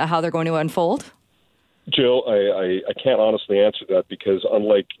on how they're going to unfold? Jill, I can't honestly answer that because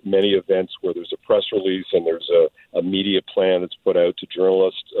unlike many events where there's a press release and there's a media plan that's put out to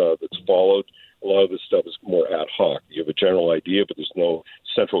journalists that's followed, a lot of this stuff is more ad hoc. You have a general idea, but there's no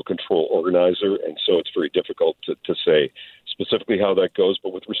central control organizer, and so it's very difficult to say specifically how that goes.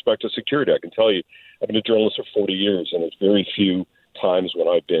 But with respect to security, I can tell you, I've been a journalist for 40 years, and there's very few times when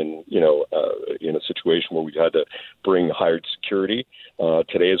I've been, in a situation where we've had to bring hired security.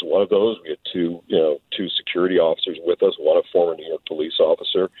 Today is one of those. We had two security officers with us, one a former New York police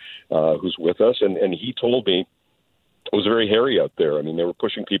officer who's with us, and he told me it was very hairy out there. I mean, they were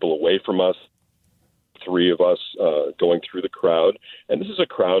pushing people away from us. Three of us going through the crowd, and this is a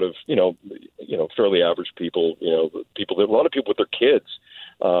crowd of fairly average people. A lot of people with their kids.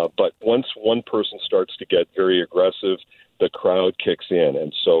 But once one person starts to get very aggressive, the crowd kicks in,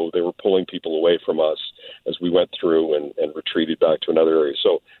 and so they were pulling people away from us as we went through and retreated back to another area.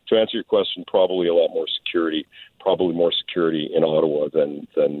 So to answer your question, probably a lot more security in Ottawa than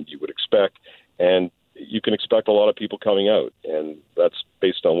you would expect, and you can expect a lot of people coming out, and that's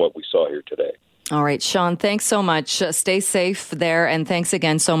based on what we saw here today. All right, Sean, thanks so much. Stay safe there, and thanks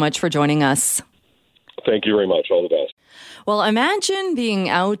again so much for joining us. Thank you very much. All the best. Well, imagine being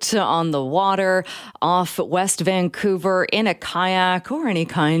out on the water off West Vancouver in a kayak or any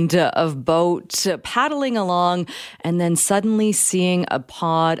kind of boat, paddling along, and then suddenly seeing a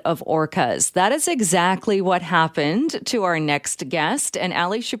pod of orcas. That is exactly what happened to our next guest, and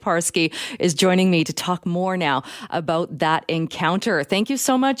Ali Shuparsky is joining me to talk more now about that encounter. Thank you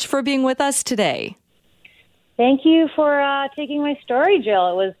so much for being with us today. Thank you for taking my story,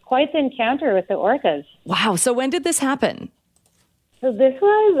 Jill. It was quite the encounter with the orcas. Wow. So when did this happen? So this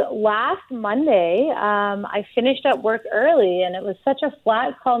was last Monday. I finished up work early, and it was such a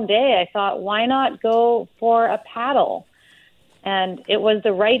flat, calm day. I thought, why not go for a paddle? And it was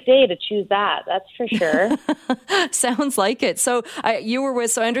the right day to choose that. That's for sure. Sounds like it. So I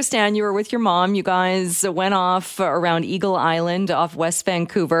understand you were with your mom. You guys went off around Eagle Island off West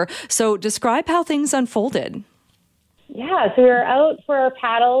Vancouver. So describe how things unfolded. Yeah, so we were out for our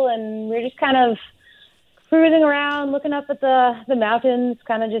paddle, and we were just kind of cruising around, looking up at the mountains,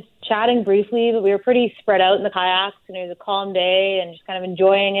 kind of just chatting briefly. But we were pretty spread out in the kayaks, and it was a calm day and just kind of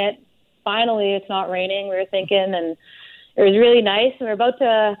enjoying it. Finally, it's not raining, we were thinking, and it was really nice. And we were about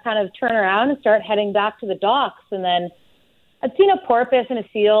to kind of turn around and start heading back to the docks. And then I'd seen a porpoise and a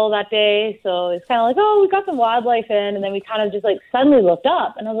seal that day, so it's kind of like, oh, we got some wildlife in. And then we kind of just suddenly looked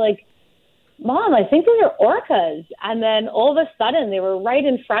up, and I was like, Mom, I think those are orcas. And then all of a sudden they were right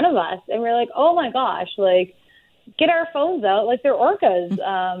in front of us, and we're like, oh my gosh, get our phones out, they're orcas.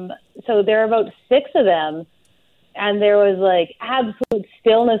 So there were about 6 of them, and there was absolute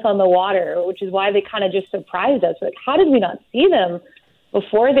stillness on the water, which is why they kind of just surprised us. How did we not see them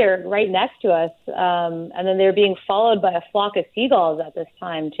before? They're right next to us. And then they're being followed by a flock of seagulls at this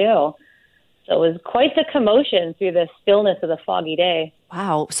time too. So it was quite the commotion through the stillness of the foggy day.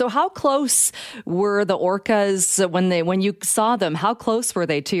 Wow. So how close were the orcas when you saw them? How close were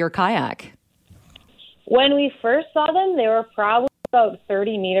they to your kayak? When we first saw them, they were probably about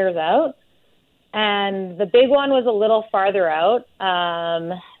 30 meters out. And the big one was a little farther out.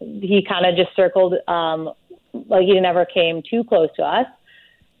 He kind of just circled, he never came too close to us.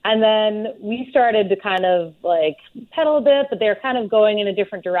 And then we started to kind of pedal a bit, but they're kind of going in a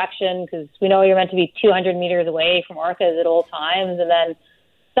different direction because we know you're meant to be 200 meters away from orcas at all times. And then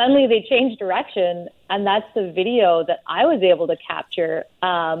suddenly they changed direction, and that's the video that I was able to capture.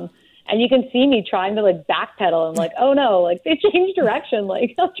 And you can see me trying to backpedal. I'm like, oh no, they changed direction.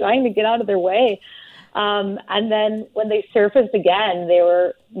 I'm trying to get out of their way. And then when they surfaced again, they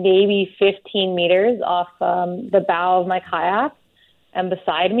were maybe 15 meters off the bow of my kayak and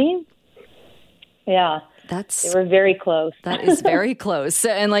beside me. Yeah. They were very close. That is very close.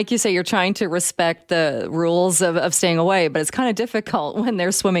 And like you say, you're trying to respect the rules of staying away, but it's kind of difficult when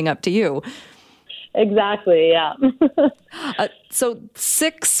they're swimming up to you. Exactly, yeah. So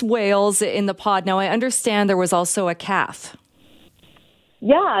 6 whales in the pod. Now, I understand there was also a calf.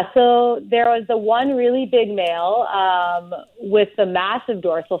 Yeah, so there was the one really big male with the massive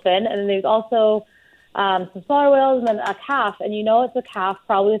dorsal fin, and then there's also some smaller whales and then a calf. And it's a calf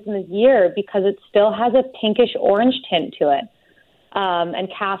probably within a year because it still has a pinkish-orange tint to it. And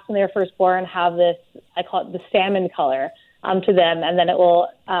calves, when they're first born, have this, I call it the salmon color to them, and then it will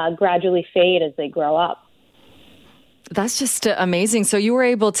gradually fade as they grow up. That's just amazing. So you were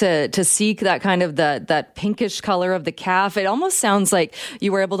able to see that kind of that pinkish color of the calf. It almost sounds like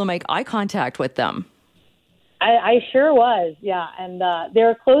you were able to make eye contact with them. I sure was, yeah. And they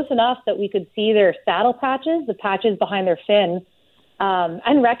were close enough that we could see their saddle patches, the patches behind their fin,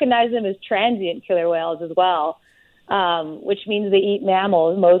 and recognize them as transient killer whales as well, which means they eat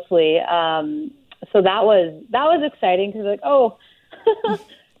mammals mostly. So that was exciting because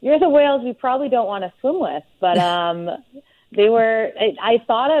you're the whales we probably don't want to swim with. But they were, I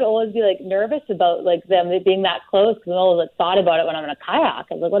thought I'd always be like nervous about like them being that close, because I always like, thought about it when I'm in a kayak.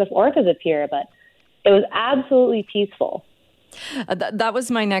 I was like, what if orcas appear? But it was absolutely peaceful. That was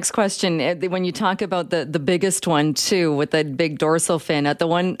my next question. When you talk about the biggest one too, with the big dorsal fin, on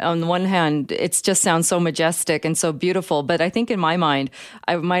the one hand, it just sounds so majestic and so beautiful. But I think in my mind,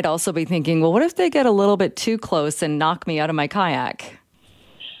 I might also be thinking, well, what if they get a little bit too close and knock me out of my kayak?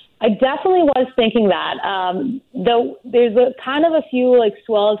 I definitely was thinking that. Though there's kind of a few like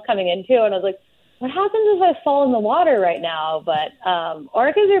swells coming into, and I was like, what happens if I fall in the water right now? But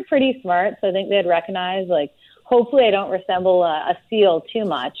orcas are pretty smart, so I think they'd recognize, like, hopefully I don't resemble a seal too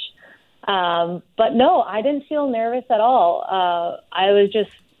much. But no, I didn't feel nervous at all. I was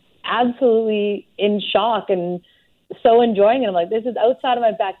just absolutely in shock and so enjoying it. I'm like, this is outside of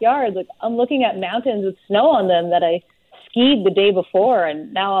my backyard. Like, I'm looking at mountains with snow on them that I skied the day before,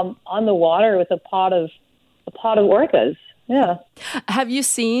 and now I'm on the water with a pod of orcas. Yeah. Have you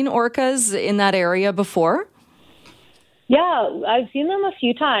seen orcas in that area before? Yeah, I've seen them a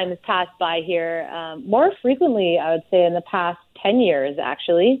few times pass by here. More frequently, I would say, in the past 10 years,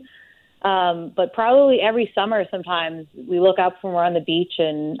 actually. But probably every summer sometimes we look up when we're on the beach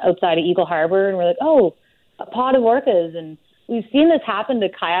and outside of Eagle Harbor, and we're like, oh, a pod of orcas. And we've seen this happen to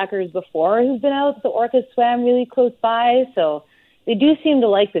kayakers before who've been out. The orcas swam really close by, so they do seem to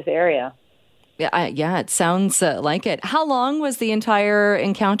like this area. Yeah, it sounds like it. How long was the entire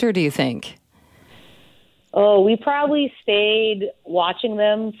encounter, do you think? Oh, we probably stayed watching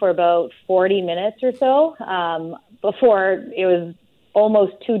them for about 40 minutes or so before it was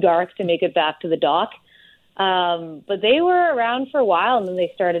almost too dark to make it back to the dock. But they were around for a while, and then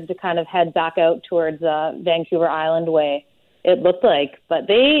they started to kind of head back out towards Vancouver Island way, it looked like. But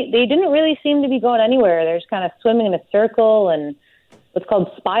they didn't really seem to be going anywhere. They're just kind of swimming in a circle and what's called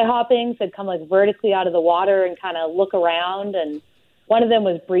spy hopping. So they'd come like vertically out of the water and kind of look around, and one of them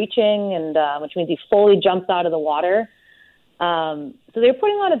was breaching, and which means he fully jumps out of the water. So they're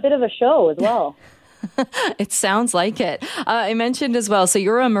putting on a bit of a show as well. It sounds like it. I mentioned as well, so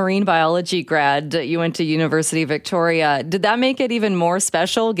you're a marine biology grad. You went to University of Victoria. Did that make it even more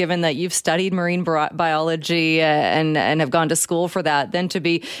special, given that you've studied marine biology and have gone to school for that, than to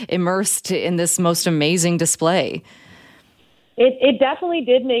be immersed in this most amazing display? It definitely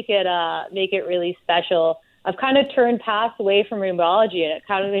did make it really special. I've kind of turned paths away from marine biology, and it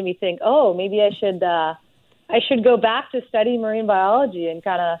kind of made me think, oh, maybe I should go back to study marine biology and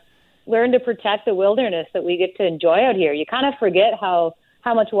kind of learn to protect the wilderness that we get to enjoy out here. You kind of forget how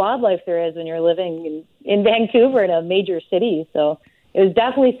much wildlife there is when you're living in Vancouver, in a major city. So it was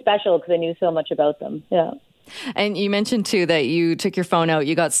definitely special because I knew so much about them. Yeah. And you mentioned, too, that you took your phone out.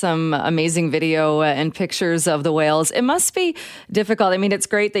 You got some amazing video and pictures of the whales. It must be difficult. I mean, it's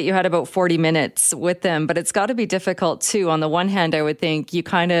great that you had about 40 minutes with them, but it's got to be difficult, too. On the one hand, I would think you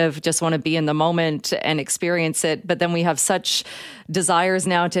kind of just want to be in the moment and experience it. But then we have such desires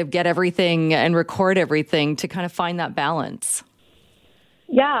now to get everything and record everything, to kind of find that balance.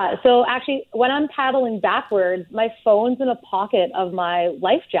 Yeah. So actually, when I'm paddling backwards, my phone's in a pocket of my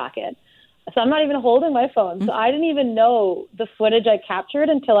life jacket. So I'm not even holding my phone. So I didn't even know the footage I captured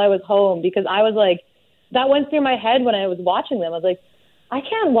until I was home, because I was like, that went through my head when I was watching them. I was like, I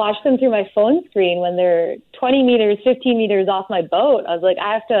can't watch them through my phone screen when they're 20 meters, 15 meters off my boat. I was like,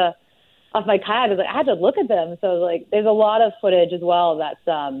 off my kayak, I was like, I had to look at them. So I was like, there's a lot of footage as well that's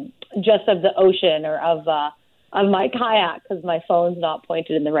just of the ocean or of my kayak, because my phone's not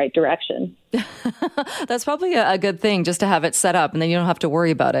pointed in the right direction. That's probably a good thing, just to have it set up, and then you don't have to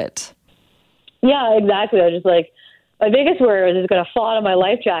worry about it. Yeah, exactly. I was just like, my biggest worry was it's going to fall out of my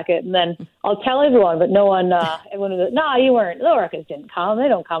life jacket, and then I'll tell everyone, but no one, everyone was like, nah, you weren't. The orcas didn't come. They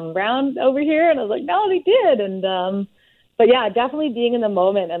don't come around over here. And I was like, no, they did. And, but yeah, definitely being in the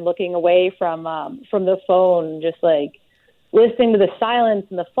moment and looking away from the phone, just like listening to the silence,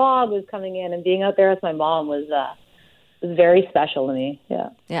 and the fog was coming in, and being out there with my mom was very special to me. Yeah.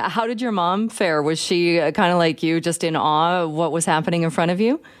 Yeah. How did your mom fare? Was she kind of like you, just in awe of what was happening in front of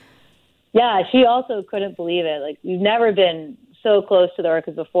you? Yeah, she also couldn't believe it. Like, we've never been so close to the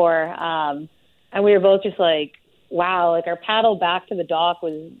orcas before. And we were both just like, wow, like our paddle back to the dock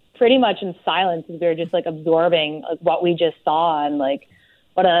was pretty much in silence, as we were just like absorbing like what we just saw, and like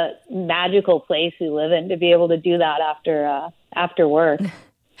what a magical place we live in to be able to do that after work.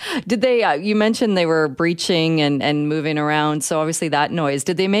 Did they, you mentioned they were breaching and moving around, so obviously that noise.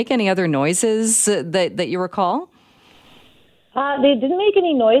 Did they make any other noises that you recall? They didn't make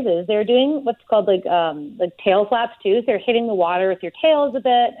any noises. They were doing what's called like tail flaps too. So they're hitting the water with their tails a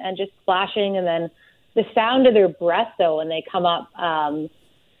bit and just splashing. And then the sound of their breath, though, when they come up,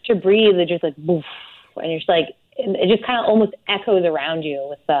 to breathe, it's just like boof, and you're just like, it just kind of almost echoes around you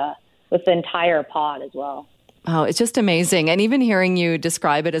with the entire pod as well. Oh, it's just amazing. And even hearing you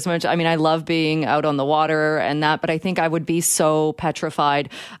describe it as much, I mean, I love being out on the water and that, but I think I would be so petrified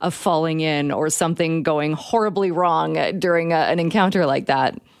of falling in or something going horribly wrong during an encounter like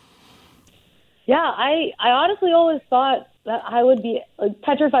that. Yeah, I honestly always thought that I would be like,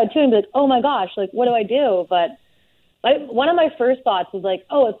 petrified too and be like, oh my gosh, like, what do I do? But one of my first thoughts was like,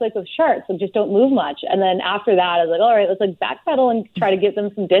 oh, it's like with sharks, like just don't move much. And then after that, I was like, all right, let's like backpedal and try to give them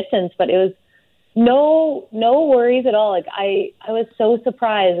some distance. But it was no worries at all. Like I was so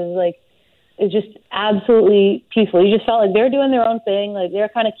surprised. It was like, it was just absolutely peaceful. You just felt like they're doing their own thing. Like they're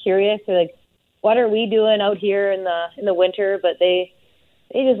kind of curious. They're like, what are we doing out here in the winter? But they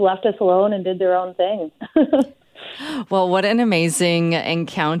just left us alone and did their own thing. Well, what an amazing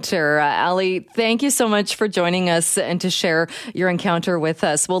encounter. Ali, thank you so much for joining us and to share your encounter with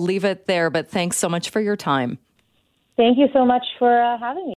us. We'll leave it there, but thanks so much for your time. Thank you so much for having me.